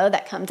lower low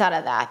that comes out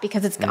of that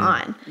because it's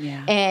gone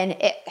and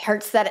it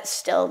hurts that it's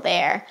still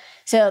there.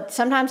 So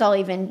sometimes I'll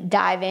even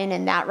dive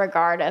in that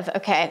regard of,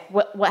 okay,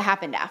 what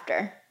happened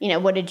after?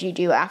 What did you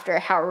do after?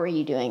 How were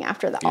you doing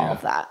after all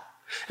of that?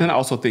 And I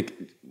also think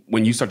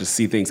when you start to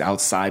see things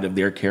outside of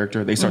their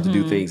character, they start to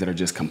do things that are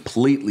just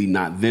completely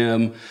not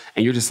them.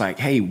 And you're just like,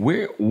 hey,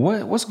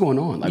 what's going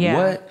on?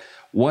 Like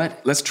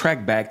let's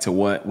track back to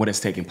what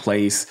has taken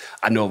place.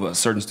 I know of a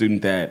certain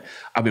student that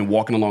I've been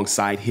walking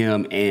alongside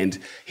him, and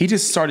he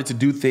just started to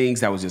do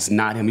things that was just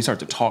not him. He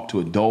started to talk to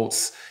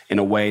adults in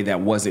a way that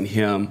wasn't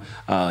him.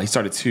 He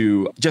started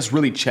to just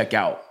really check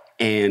out.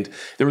 And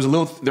there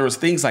was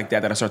things like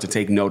that I started to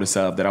take notice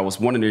of that I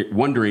was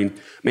wondering,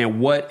 man,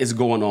 what is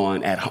going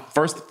on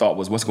first thought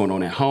was what's going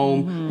on at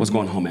home, what's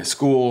going on at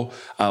school,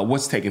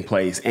 what's taking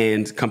place.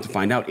 And come to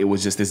find out, it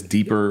was just this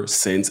deeper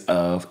sense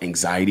of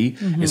anxiety.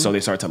 And so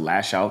they started to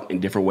lash out in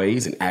different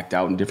ways and act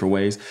out in different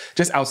ways,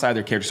 just outside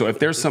their character. So if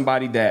there's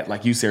somebody that,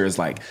 like you, Sarah, is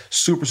like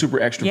super, super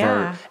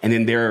extrovert, and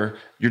then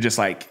you're just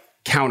like,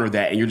 counter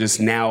that, and you're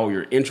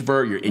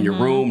introvert, you're in your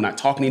room, not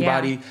talking to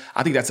anybody.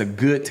 I think that's a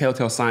good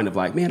telltale sign of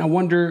like, man, I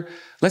wonder,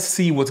 let's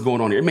see what's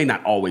going on here. It may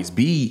not always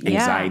be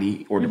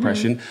anxiety or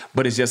depression,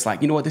 but it's just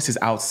like, you know what, this is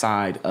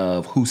outside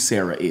of who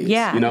Sarah is.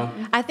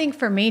 I think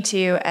for me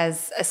too,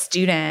 as a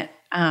student,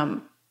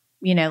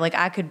 like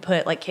I could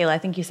put, like Kayla, I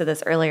think you said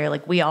this earlier,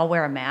 like we all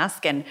wear a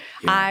mask, and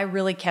I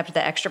really kept the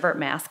extrovert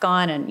mask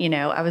on, and,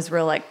 I was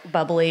real like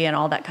bubbly and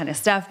all that kind of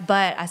stuff,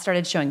 but I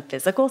started showing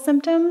physical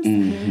symptoms,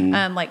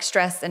 like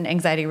stress and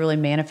anxiety really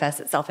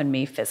manifests itself in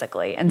me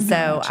physically. And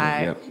so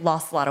I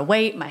lost a lot of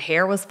weight. My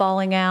hair was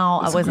falling out.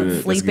 I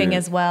wasn't sleeping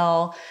as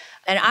well.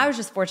 And I was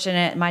just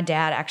fortunate. My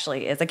dad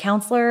actually is a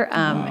counselor,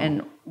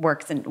 and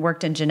worked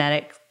in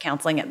genetic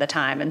counseling at the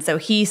time. And so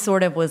he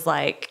sort of was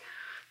like,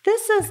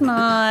 this is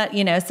not,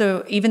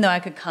 so even though I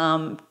could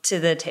come to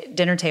the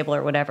dinner table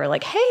or whatever,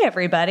 like, hey,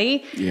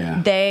 everybody,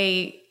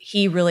 they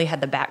he really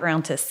had the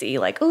background to see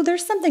like, oh,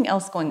 there's something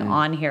else going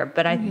on here.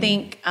 But I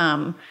think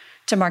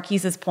to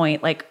Marquise's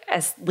point, like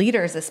as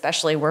leaders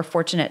especially, we're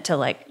fortunate to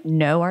like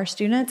know our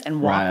students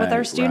and walk with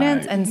our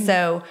students. And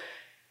so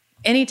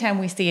anytime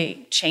we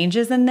see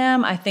changes in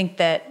them, I think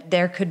that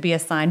there could be a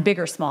sign, big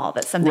or small,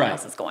 that something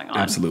else is going on.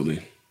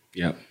 Absolutely.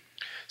 Yep.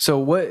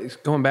 So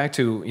going back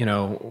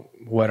to,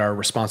 what our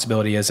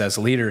responsibility is as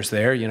leaders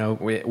there,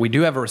 we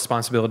do have a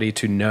responsibility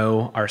to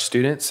know our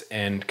students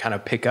and kind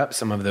of pick up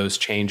some of those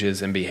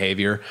changes in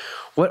behavior.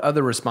 What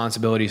other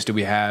responsibilities do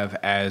we have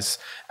as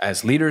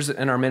leaders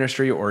in our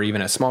ministry or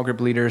even as small group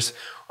leaders?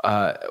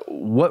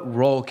 What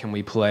role can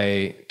we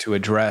play to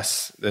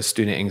address the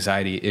student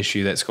anxiety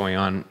issue that's going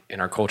on in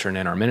our culture and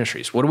in our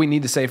ministries? What do we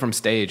need to say from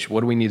stage?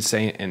 What do we need to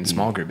say in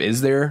small group?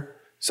 Is there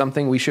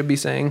something we should be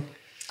saying?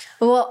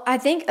 Well, I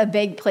think a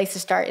big place to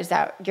start is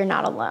that you're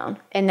not alone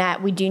and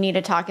that we do need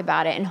to talk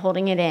about it, and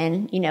holding it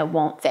in,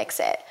 won't fix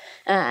it.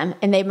 And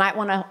they might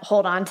want to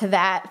hold on to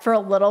that for a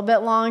little bit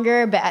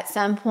longer, but at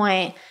some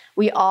point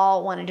we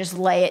all want to just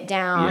lay it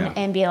down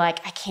and be like,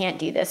 I can't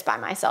do this by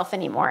myself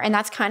anymore. And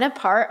that's kind of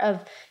part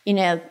of,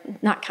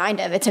 not kind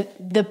of, it's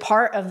the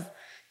part of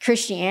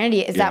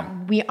Christianity is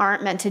that we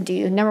aren't meant to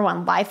do, number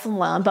one, life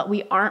alone, but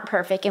we aren't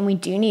perfect and we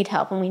do need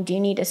help and we do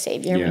need a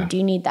savior. And we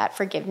do need that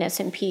forgiveness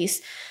and peace.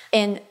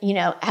 And,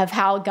 of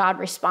how God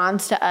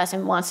responds to us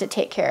and wants to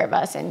take care of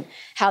us, and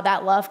how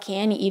that love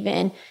can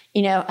even,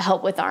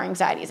 help with our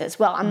anxieties as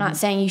well. I'm not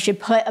saying you should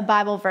put a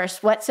Bible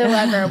verse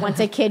whatsoever once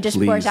a kid just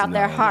pours out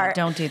their heart.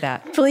 Don't do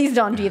that. Please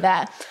don't do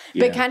that.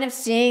 But kind of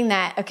seeing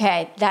that,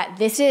 that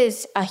this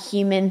is a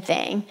human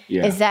thing,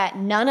 is that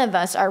none of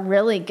us are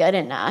really good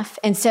enough.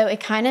 And so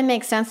it kind of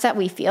makes sense that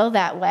we feel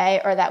that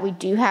way or that we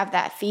do have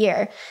that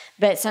fear.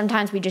 But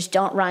sometimes we just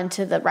don't run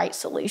to the right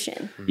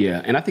solution.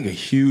 Yeah, and I think a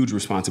huge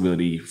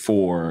responsibility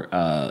for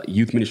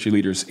youth ministry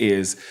leaders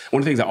is,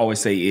 one of the things I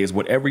always say is,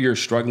 whatever you're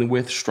struggling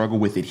with, struggle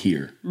with it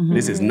here.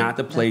 This is not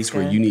the place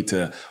where you need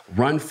to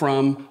run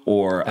from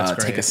or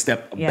take a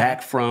step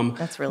back from.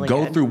 That's really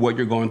Go good. through what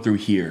you're going through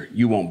here.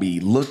 You won't be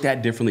looked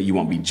at differently. You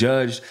won't be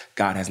judged.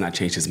 God has not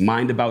changed his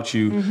mind about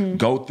you.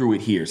 Go through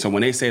it here. So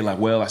when they say like,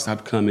 well, I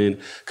stopped coming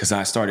because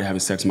I started having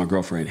sex with my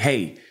girlfriend.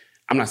 Hey,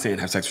 I'm not saying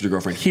have sex with your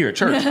girlfriend here at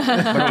church.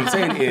 But what I'm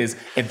saying is,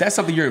 if that's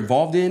something you're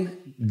involved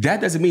in, that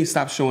doesn't mean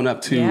stop showing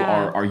up to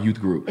our youth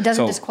group. It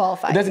doesn't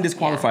disqualify you. It doesn't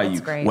disqualify you.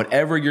 Great.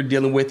 Whatever you're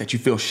dealing with that you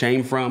feel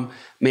shame from,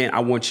 man,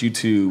 I want you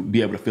to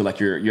be able to feel like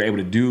you're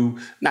able to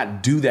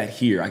not do that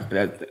here.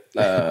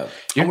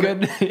 You're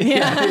good.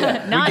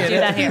 Not do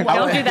that here.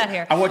 Don't do that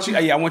here. I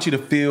want you to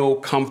feel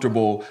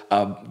comfortable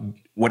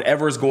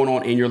whatever is going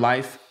on in your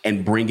life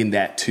and bringing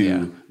that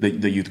to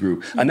the youth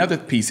group. Another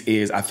piece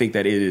is, I think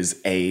that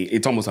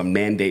it's almost a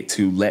mandate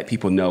to let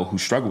people know who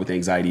struggle with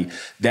anxiety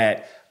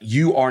that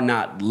you are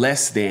not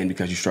less than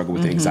because you struggle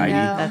with anxiety.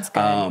 No. That's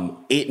good.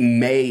 It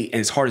may,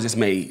 and as hard as this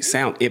may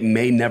sound, it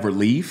may never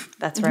leave.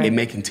 That's right. It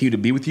may continue to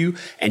be with you,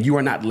 and you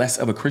are not less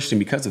of a Christian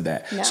because of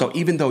that. No. So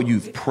even though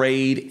you've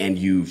prayed and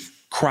you've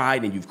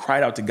cried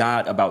out to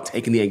God about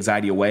taking the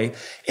anxiety away,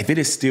 if it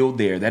is still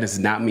there, that does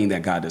not mean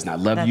that God does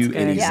not love you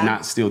and he's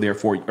not still there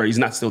for you, or he's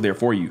not still there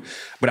for you.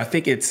 But I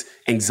think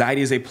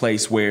anxiety is a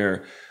place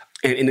where,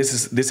 and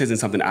this isn't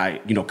something I,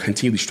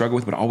 continually struggle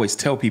with, but I always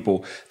tell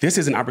people this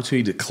is an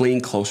opportunity to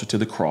cling closer to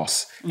the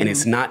cross. And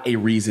it's not a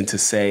reason to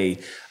say,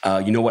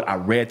 you know what, I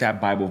read that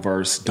Bible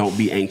verse, don't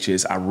be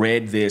anxious. I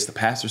read this, the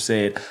pastor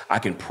said I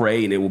can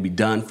pray and it will be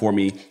done for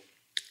me,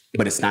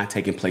 but it's not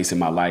taking place in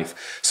my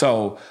life.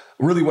 So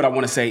really what I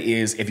want to say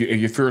is, if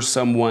you're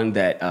someone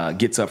that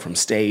gets up from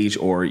stage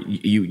or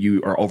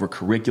you are over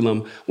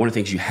curriculum, one of the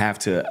things you have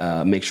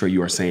to make sure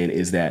you are saying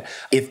is that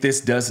if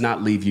this does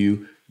not leave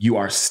you, you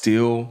are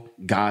still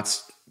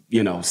God's,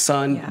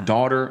 son,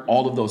 daughter.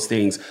 All of those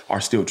things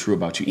are still true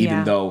about you,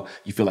 even though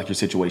you feel like your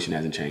situation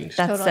hasn't changed.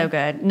 That's so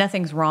good.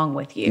 Nothing's wrong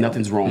with you.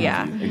 Nothing's wrong with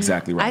you.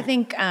 Exactly right. I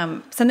think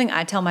something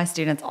I tell my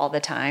students all the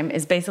time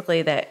is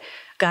basically that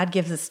God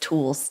gives us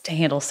tools to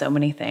handle so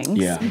many things.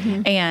 Yeah.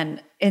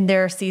 And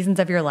there are seasons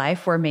of your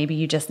life where maybe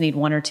you just need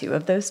one or two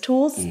of those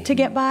tools to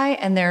get by.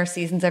 And there are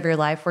seasons of your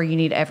life where you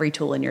need every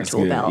tool in your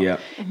tool belt. Yeah.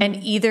 And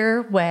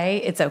either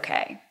way, it's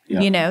okay.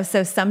 Yeah.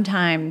 So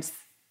sometimes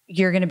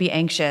you're going to be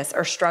anxious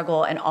or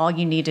struggle, and all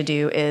you need to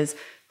do is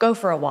go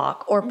for a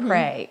walk or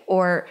pray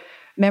or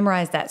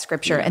memorize that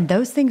scripture. And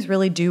those things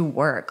really do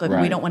work. Like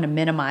we don't want to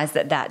minimize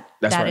that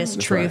is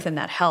truth and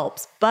that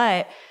helps.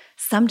 But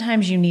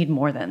sometimes you need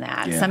more than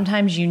that. Yeah.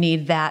 Sometimes you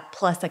need that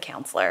plus a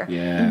counselor,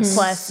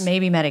 plus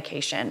maybe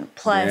medication,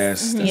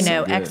 plus,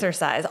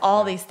 exercise,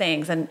 all these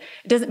things. And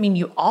it doesn't mean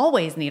you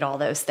always need all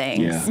those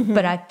things,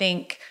 but I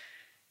think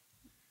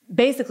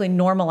basically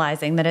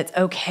normalizing that it's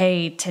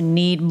okay to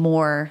need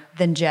more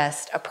than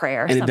just a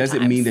prayer. And it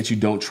doesn't mean that you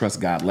don't trust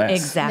God less.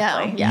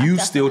 Exactly. No. Yeah, you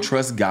still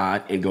trust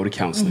God and go to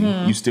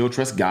counseling. You still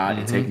trust God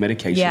and take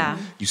medication. Yeah.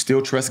 You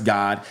still trust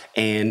God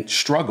and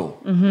struggle,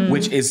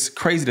 which is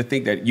crazy to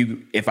think that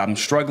if I'm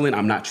struggling,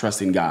 I'm not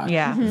trusting God.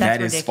 Yeah, that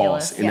that's is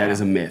ridiculous. false and that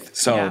is a myth.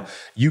 So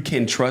you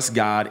can trust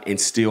God and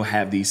still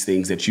have these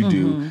things that you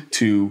do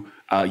to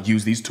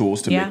use these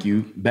tools to make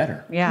you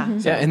better. Yeah.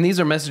 Yeah, and these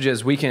are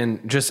messages we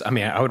can just,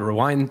 I would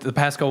rewind the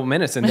past couple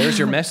minutes and there's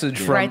your message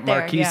from Right there,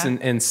 Marquise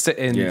and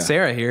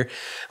Sarah here.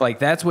 Like,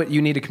 that's what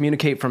you need to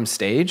communicate from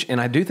stage.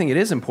 And I do think it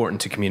is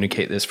important to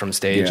communicate this from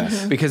stage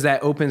because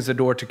that opens the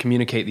door to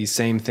communicate these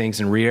same things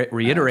and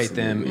reiterate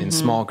them in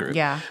small group.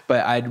 Yeah.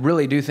 But I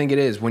really do think it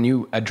is when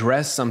you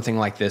address something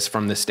like this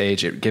from the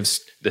stage, it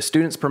gives the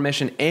students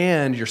permission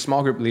and your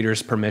small group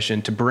leaders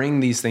permission to bring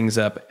these things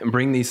up and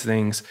bring these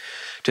things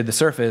to the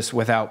surface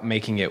without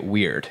making it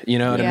weird. You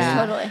know what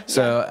I mean? Totally.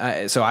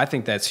 So I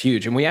think that's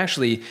huge. And we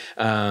actually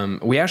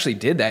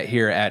did that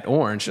here at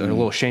Orange, a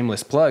little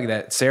shameless plug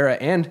that Sarah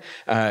and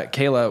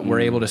Kayla were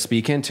able to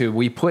speak into.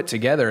 We put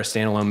together a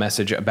standalone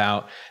message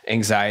about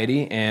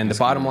anxiety, and the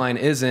bottom line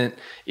isn't,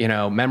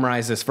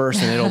 memorize this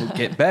verse and it'll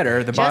get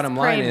better. The bottom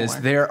line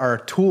is there are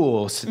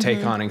tools to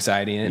take on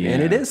anxiety, and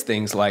it is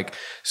things like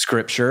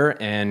scripture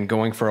and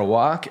going for a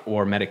walk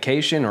or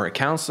medication or a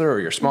counselor or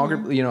your small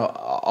group,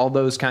 all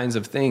those kinds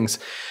of things.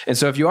 And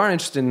so if you are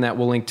interested in that,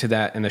 we'll link to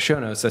that in the show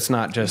notes. That's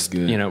not just,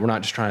 we're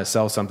not just trying to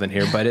sell something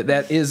here, but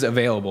that is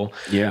available.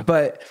 Yeah.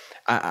 But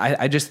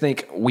I just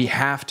think we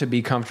have to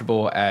be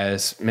comfortable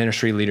as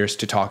ministry leaders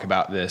to talk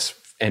about this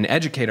and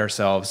educate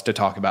ourselves to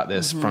talk about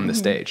this from the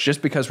stage.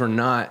 Just because we're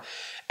not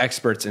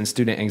experts in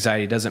student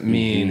anxiety doesn't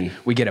mean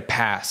we get a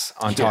pass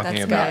on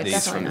talking about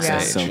these from the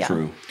stage. So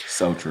true.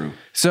 So true.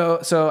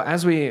 So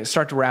as we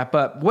start to wrap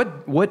up,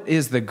 what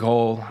is the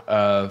goal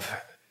of,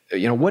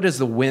 what does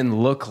the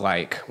win look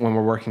like when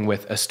we're working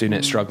with a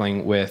student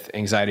struggling with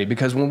anxiety?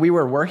 Because when we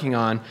were working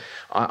on,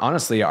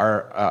 honestly,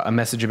 a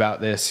message about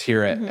this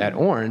here at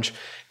Orange,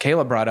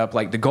 Kayla brought up,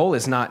 like, the goal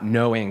is not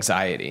no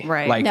anxiety.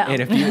 Right. Like, No.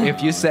 and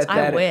if you set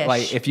that,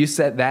 like, if you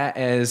set that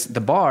as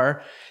the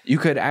bar, you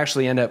could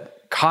actually end up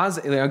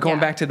going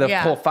back to the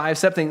whole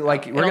 5-step thing,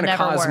 like, we're going to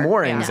cause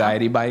more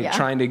anxiety by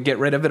trying to get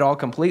rid of it all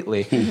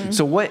completely.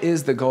 So what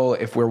is the goal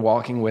if we're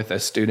walking with a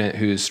student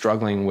who's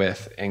struggling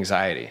with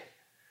anxiety?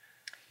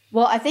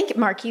 Well, I think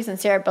Marquise and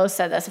Sarah both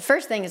said this. The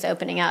first thing is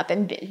opening up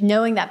and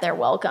knowing that they're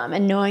welcome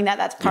and knowing that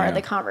that's part of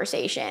the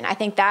conversation. I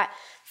think that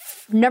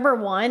number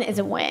one is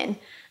a win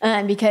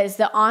because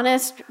the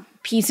honest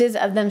pieces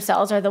of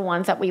themselves are the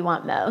ones that we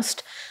want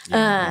most.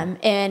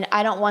 And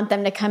I don't want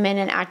them to come in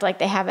and act like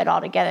they have it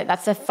all together.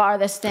 That's the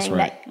farthest thing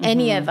that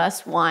any of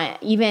us want.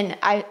 Even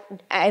I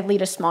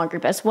lead a small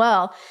group as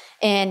well.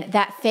 And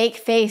that fake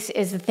face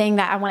is the thing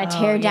that I want to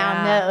tear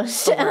down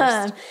most.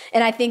 And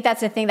I think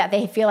that's the thing that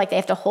they feel like they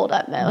have to hold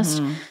up most.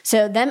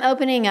 So them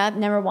opening up,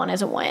 number one,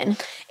 is a win.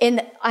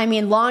 And I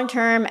mean,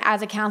 long-term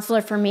as a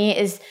counselor for me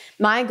is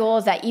my goal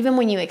is that even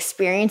when you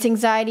experience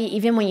anxiety,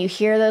 even when you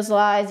hear those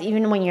lies,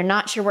 even when you're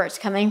not sure where it's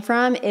coming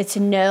from, is to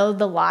know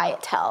the lie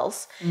it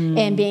tells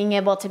and being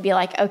able to be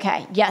like,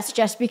 okay, yes,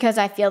 just because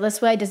I feel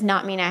this way does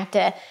not mean I have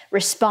to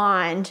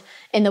respond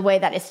in the way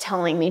that it's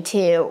telling me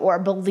to or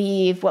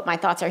believe what my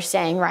thoughts are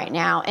saying right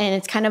now. And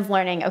it's kind of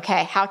learning,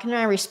 okay, how can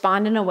I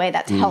respond in a way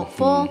that's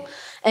helpful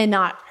and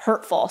not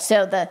hurtful?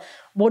 So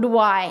what do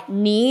I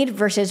need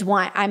versus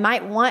want? I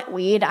might want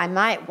weed. I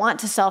might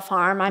want to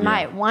self-harm. I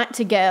might want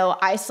to go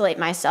isolate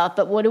myself.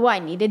 But what do I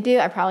need to do?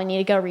 I probably need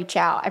to go reach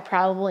out. I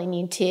probably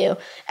need to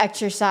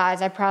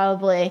exercise. I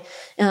probably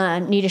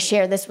need to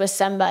share this with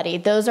somebody.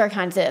 Those are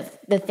kinds of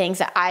the things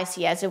that I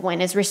see as a win,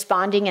 is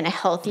responding in a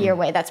healthier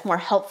way that's more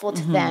helpful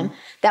to them,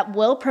 that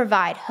will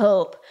provide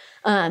hope,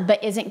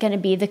 but isn't going to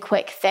be the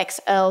quick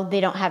fix. Oh,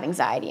 they don't have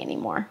anxiety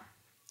anymore.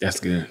 That's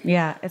good.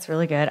 Yeah, it's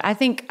really good. I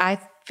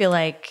feel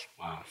like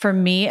for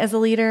me as a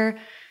leader,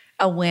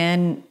 a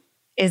win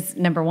is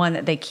number one,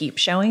 that they keep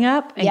showing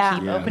up and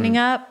keep opening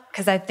up.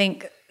 Because I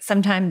think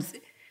sometimes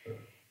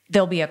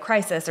there'll be a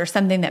crisis or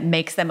something that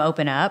makes them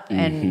open up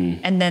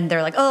and then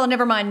they're like, oh,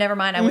 never mind.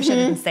 I wish I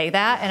didn't say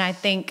that. And I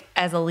think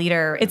as a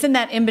leader, it's in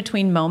that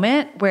in-between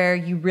moment where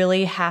you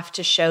really have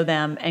to show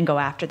them and go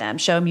after them,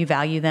 show them you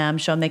value them,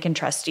 show them they can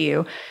trust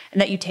you and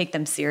that you take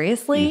them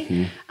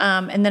seriously.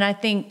 And then I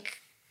think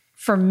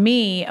for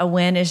me, a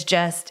win is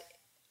just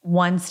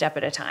one step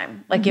at a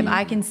time. Like if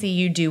I can see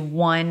you do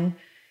one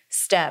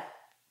step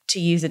to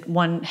use it,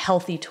 one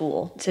healthy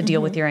tool to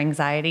deal with your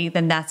anxiety,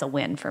 then that's a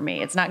win for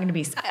me. It's not going to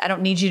be, I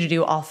don't need you to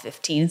do all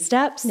 15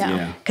 steps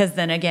because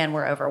then again,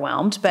 we're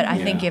overwhelmed. But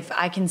I think if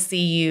I can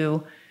see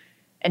you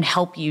and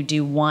help you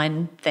do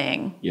one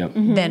thing,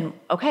 then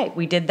okay,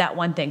 we did that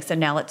one thing. So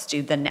now let's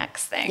do the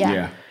next thing.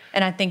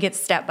 And I think it's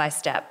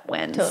step-by-step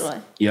wins. Totally.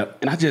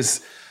 And I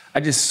just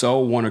so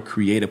want to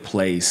create a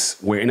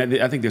place where, and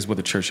I think that's what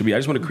the church should be. I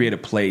just want to create a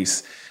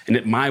place, and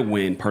that my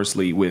win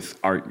personally with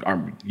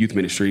our youth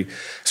ministry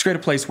is create a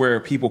place where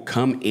people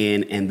come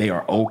in and they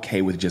are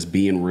okay with just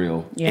being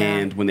real.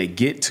 And when they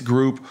get to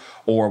group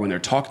or when they're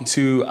talking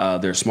to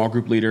their small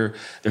group leader,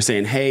 they're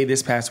saying, hey,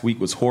 this past week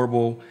was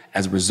horrible.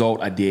 As a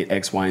result, I did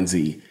X, Y, and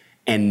Z.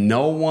 And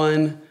no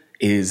one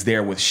is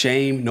there with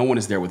shame. No one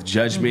is there with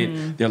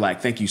judgment. They're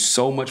like, thank you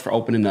so much for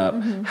opening up.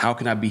 How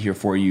can I be here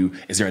for you?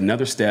 Is there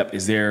another step?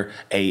 Is there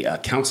a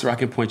counselor I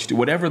can point you to?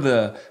 Whatever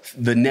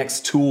the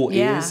next tool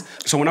is.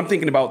 So when I'm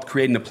thinking about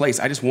creating a place,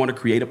 I just want to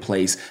create a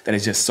place that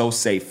is just so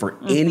safe for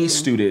any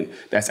student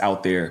that's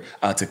out there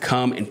to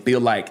come and feel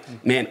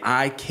like, man,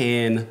 I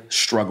can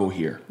struggle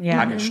here.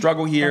 I can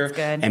struggle here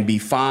and be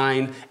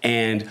fine.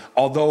 And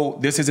although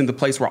this isn't the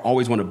place where I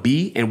always want to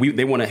be, and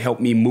they want to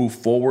help me move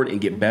forward and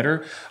get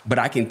better, but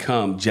I can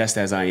come just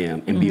as I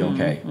am and be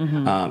okay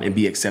and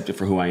be accepted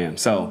for who I am.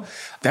 So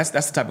that's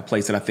the type of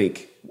place that I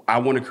think I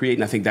want to create.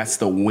 And I think that's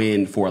the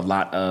win for a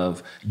lot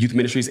of youth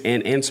ministries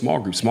and small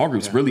groups. Small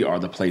groups really are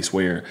the place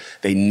where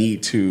they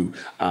need to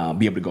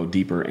be able to go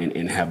deeper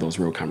and have those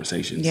real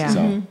conversations. Yeah.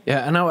 So.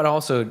 Yeah, and I would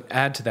also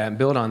add to that and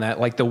build on that.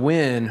 Like the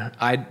win,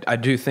 I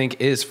do think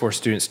is for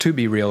students to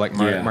be real, like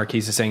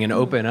Marquise is saying, and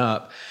open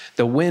up.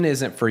 The win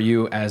isn't for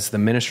you as the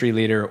ministry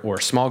leader or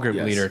small group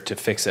leader to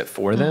fix it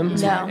for them.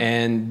 No.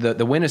 And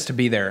the win is to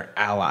be their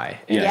ally.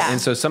 Yes.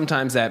 And so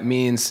sometimes that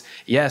means,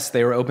 yes,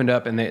 they were opened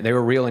up and they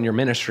were real in your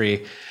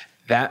ministry.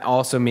 That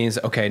also means,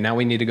 okay, now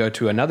we need to go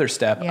to another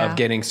step of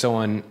getting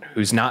someone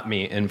who's not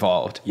me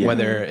involved,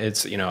 whether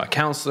it's, a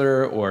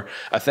counselor or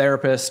a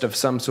therapist of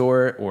some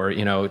sort, or,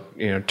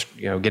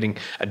 getting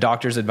a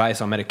doctor's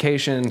advice on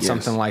medication,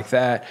 something like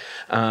that.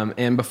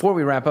 And before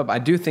we wrap up, I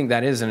do think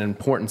that is an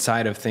important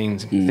side of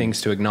things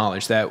to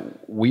acknowledge,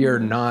 that we are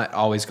not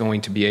always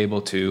going to be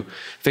able to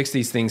fix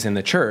these things in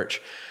the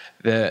church.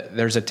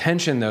 There's a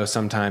tension, though,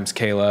 sometimes,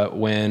 Kayla,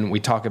 when we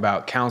talk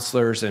about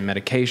counselors and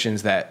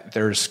medications, that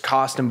there's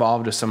cost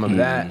involved with some of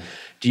that.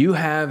 Do you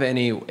have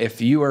if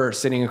you are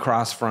sitting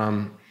across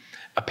from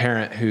a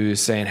parent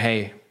who's saying,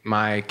 hey,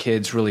 my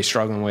kid's really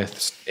struggling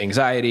with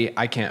anxiety,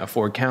 I can't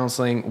afford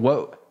counseling,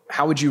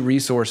 how would you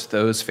resource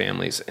those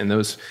families and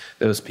those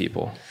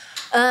people?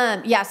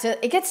 So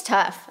it gets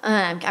tough.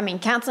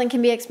 Counseling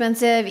can be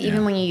expensive,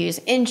 even when you use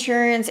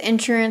insurance.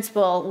 Insurance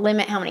will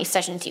limit how many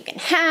sessions you can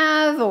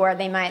have, or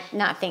they might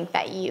not think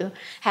that you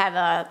have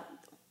a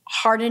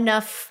hard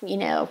enough,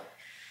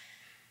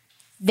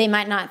 they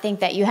might not think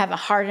that you have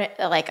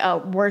a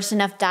worse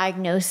enough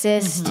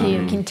diagnosis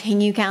to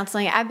continue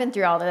counseling. I've been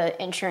through all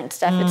the insurance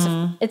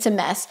stuff. It's a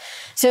mess.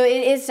 So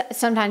it is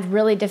sometimes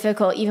really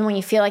difficult, even when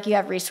you feel like you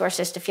have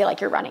resources, to feel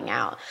like you're running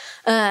out.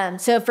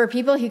 So for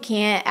people who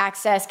can't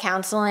access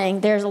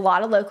counseling, there's a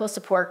lot of local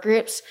support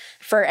groups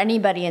for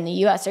anybody in the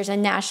U.S. There's a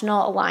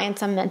National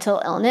Alliance on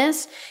Mental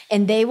Illness,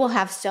 and they will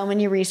have so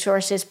many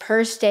resources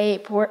per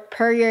state,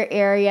 per your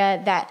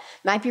area, that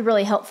might be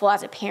really helpful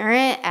as a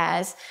parent,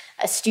 as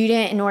a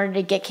student, in order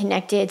to get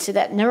connected, so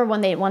that, number one,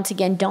 they once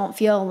again don't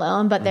feel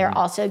alone, but they're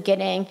also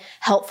getting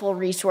helpful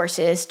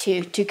resources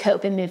to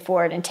cope and move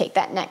forward and take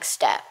that next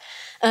step.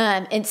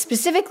 And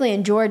specifically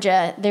in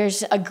Georgia,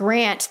 there's a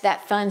grant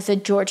that funds the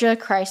Georgia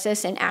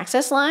Crisis and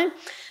Access Line.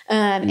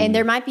 And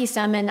there might be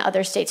some in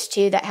other states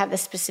too that have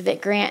this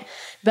specific grant.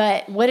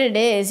 But what it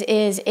is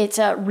it's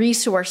a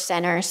resource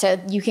center. So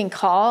you can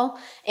call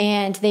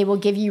and they will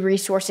give you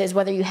resources,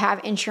 whether you have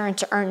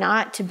insurance or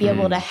not, to be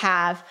able to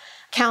have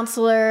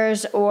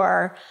counselors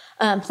or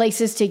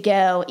places to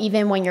go,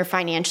 even when you're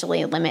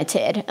financially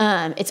limited.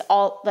 It's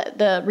all,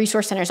 the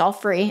resource center is all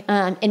free.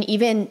 And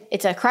even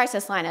it's a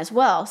crisis line as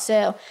well.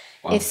 So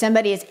if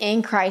somebody is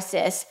in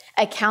crisis,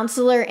 a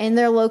counselor in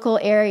their local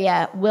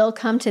area will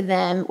come to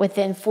them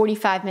within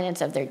 45 minutes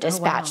of their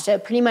dispatch. So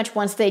pretty much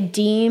once they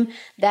deem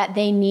that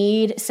they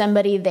need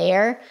somebody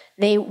there,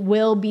 they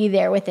will be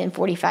there within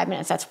 45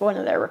 minutes. That's one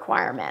of their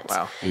requirements.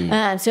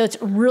 Wow. So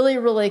it's really,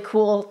 really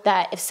cool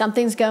that if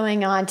something's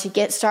going on, to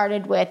get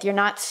started with, you're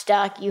not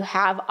stuck, you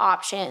have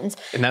options.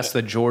 And that's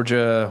the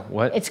Georgia,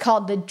 what? It's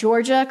called the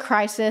Georgia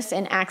Crisis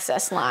and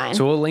Access Line.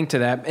 So we'll link to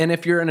that. And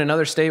if you're in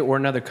another state or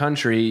another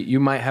country, you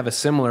might have a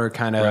similar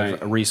kind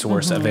of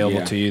resource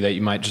available to you that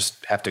you might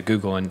just have to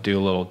Google and do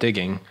a little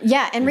digging.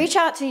 Yeah, and reach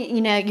out to,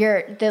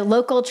 the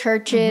local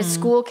churches,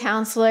 school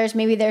counselors,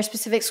 maybe their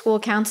specific school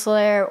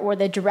counselor or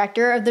the director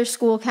of their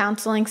school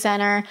counseling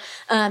center.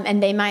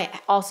 And they might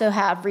also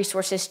have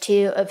resources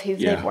too of who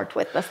they've worked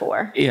with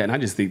before. Yeah, and I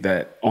just think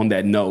that on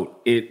that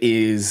note, it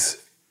is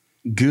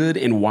good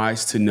and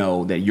wise to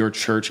know that your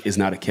church is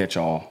not a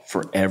catch-all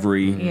for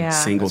every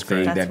single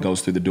thing that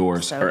goes through the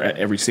doors, or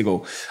every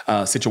single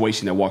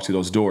situation that walks through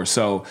those doors.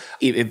 So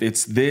if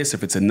it's this,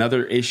 if it's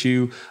another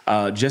issue,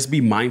 just be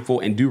mindful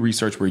and do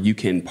research where you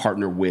can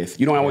partner with.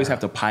 You don't always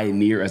have to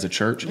pioneer as a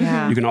church. You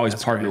can always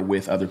partner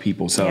with other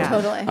people. So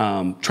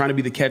trying to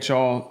be the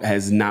catch-all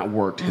has not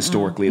worked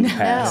historically in the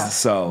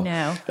past. So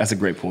that's a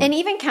great point. And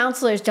even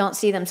counselors don't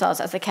see themselves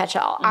as a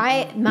catch-all.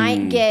 I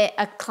might get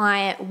a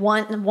client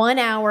 1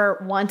 hour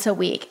once a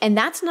week, and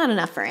that's not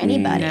enough for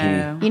anybody.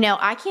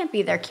 I can't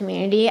be their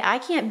community. I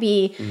can't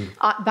be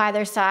by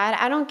their side.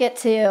 I don't get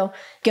to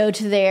go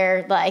to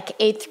their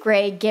 8th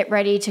grade, get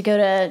ready to go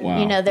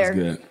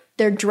to their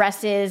their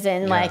dresses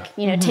and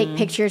take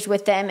pictures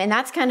with them. And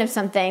that's kind of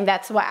something,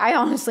 that's why I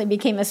honestly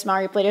became a small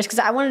group leader, because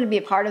I wanted to be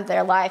a part of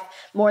their life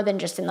more than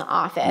just in the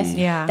office.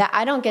 That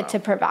I don't get to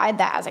provide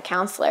that as a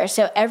counselor.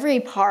 So every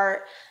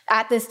part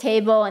at this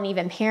table, and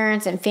even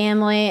parents and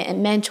family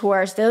and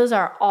mentors, those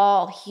are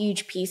all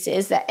huge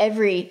pieces that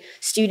every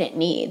student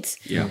needs.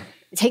 It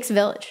takes a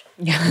village.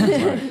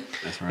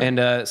 That's right.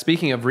 And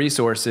speaking of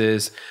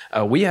resources,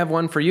 we have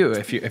one for you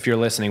if you're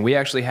listening. We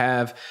actually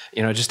have,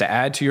 just to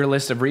add to your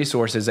list of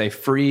resources, a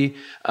free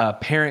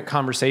parent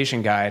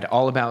conversation guide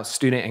all about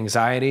student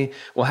anxiety.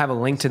 We'll have a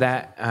link to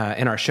that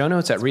in our show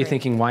notes at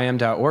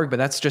rethinkingym.org. But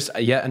that's just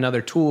yet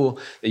another tool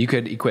that you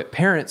could equip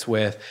parents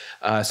with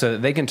so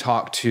that they can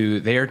talk to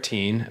their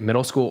teen,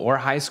 middle school or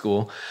high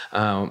school,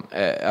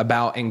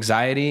 about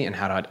anxiety and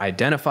how to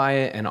identify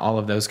it and all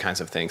of those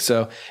kinds of things.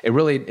 So it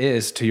really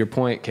is, to your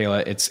point, Kayla,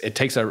 it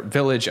takes a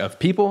village of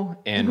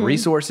people and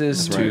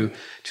resources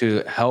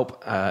to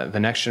help the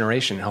next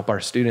generation, help our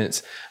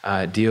students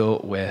deal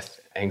with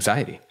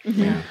anxiety.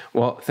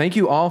 Well, thank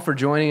you all for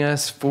joining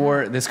us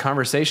for this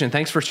conversation.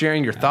 Thanks for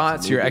sharing your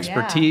thoughts, your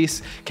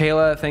expertise.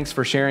 Kayla, thanks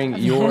for sharing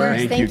your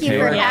Thank you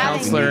for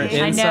counselor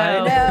insight.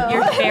 I know.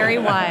 You're very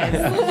wise.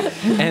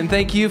 And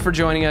thank you for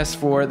joining us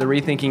for the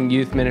Rethinking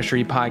Youth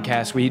Ministry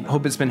podcast. We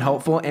hope it's been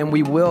helpful, and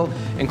we will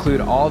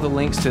include all the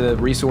links to the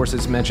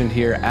resources mentioned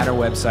here at our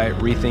website,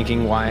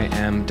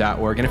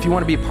 rethinkingym.org. And if you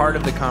want to be part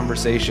of the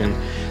conversation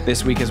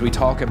this week as we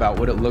talk about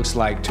what it looks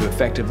like to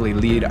effectively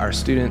lead our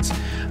students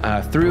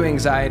through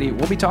anxiety,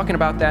 we'll be talking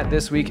about that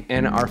this week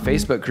in our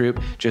Facebook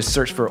group. Just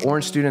search for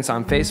Orange Students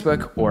on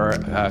Facebook or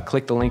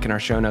click the link in our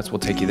show notes. We'll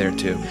take you there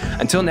too.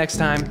 Until next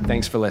time,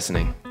 thanks for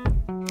listening.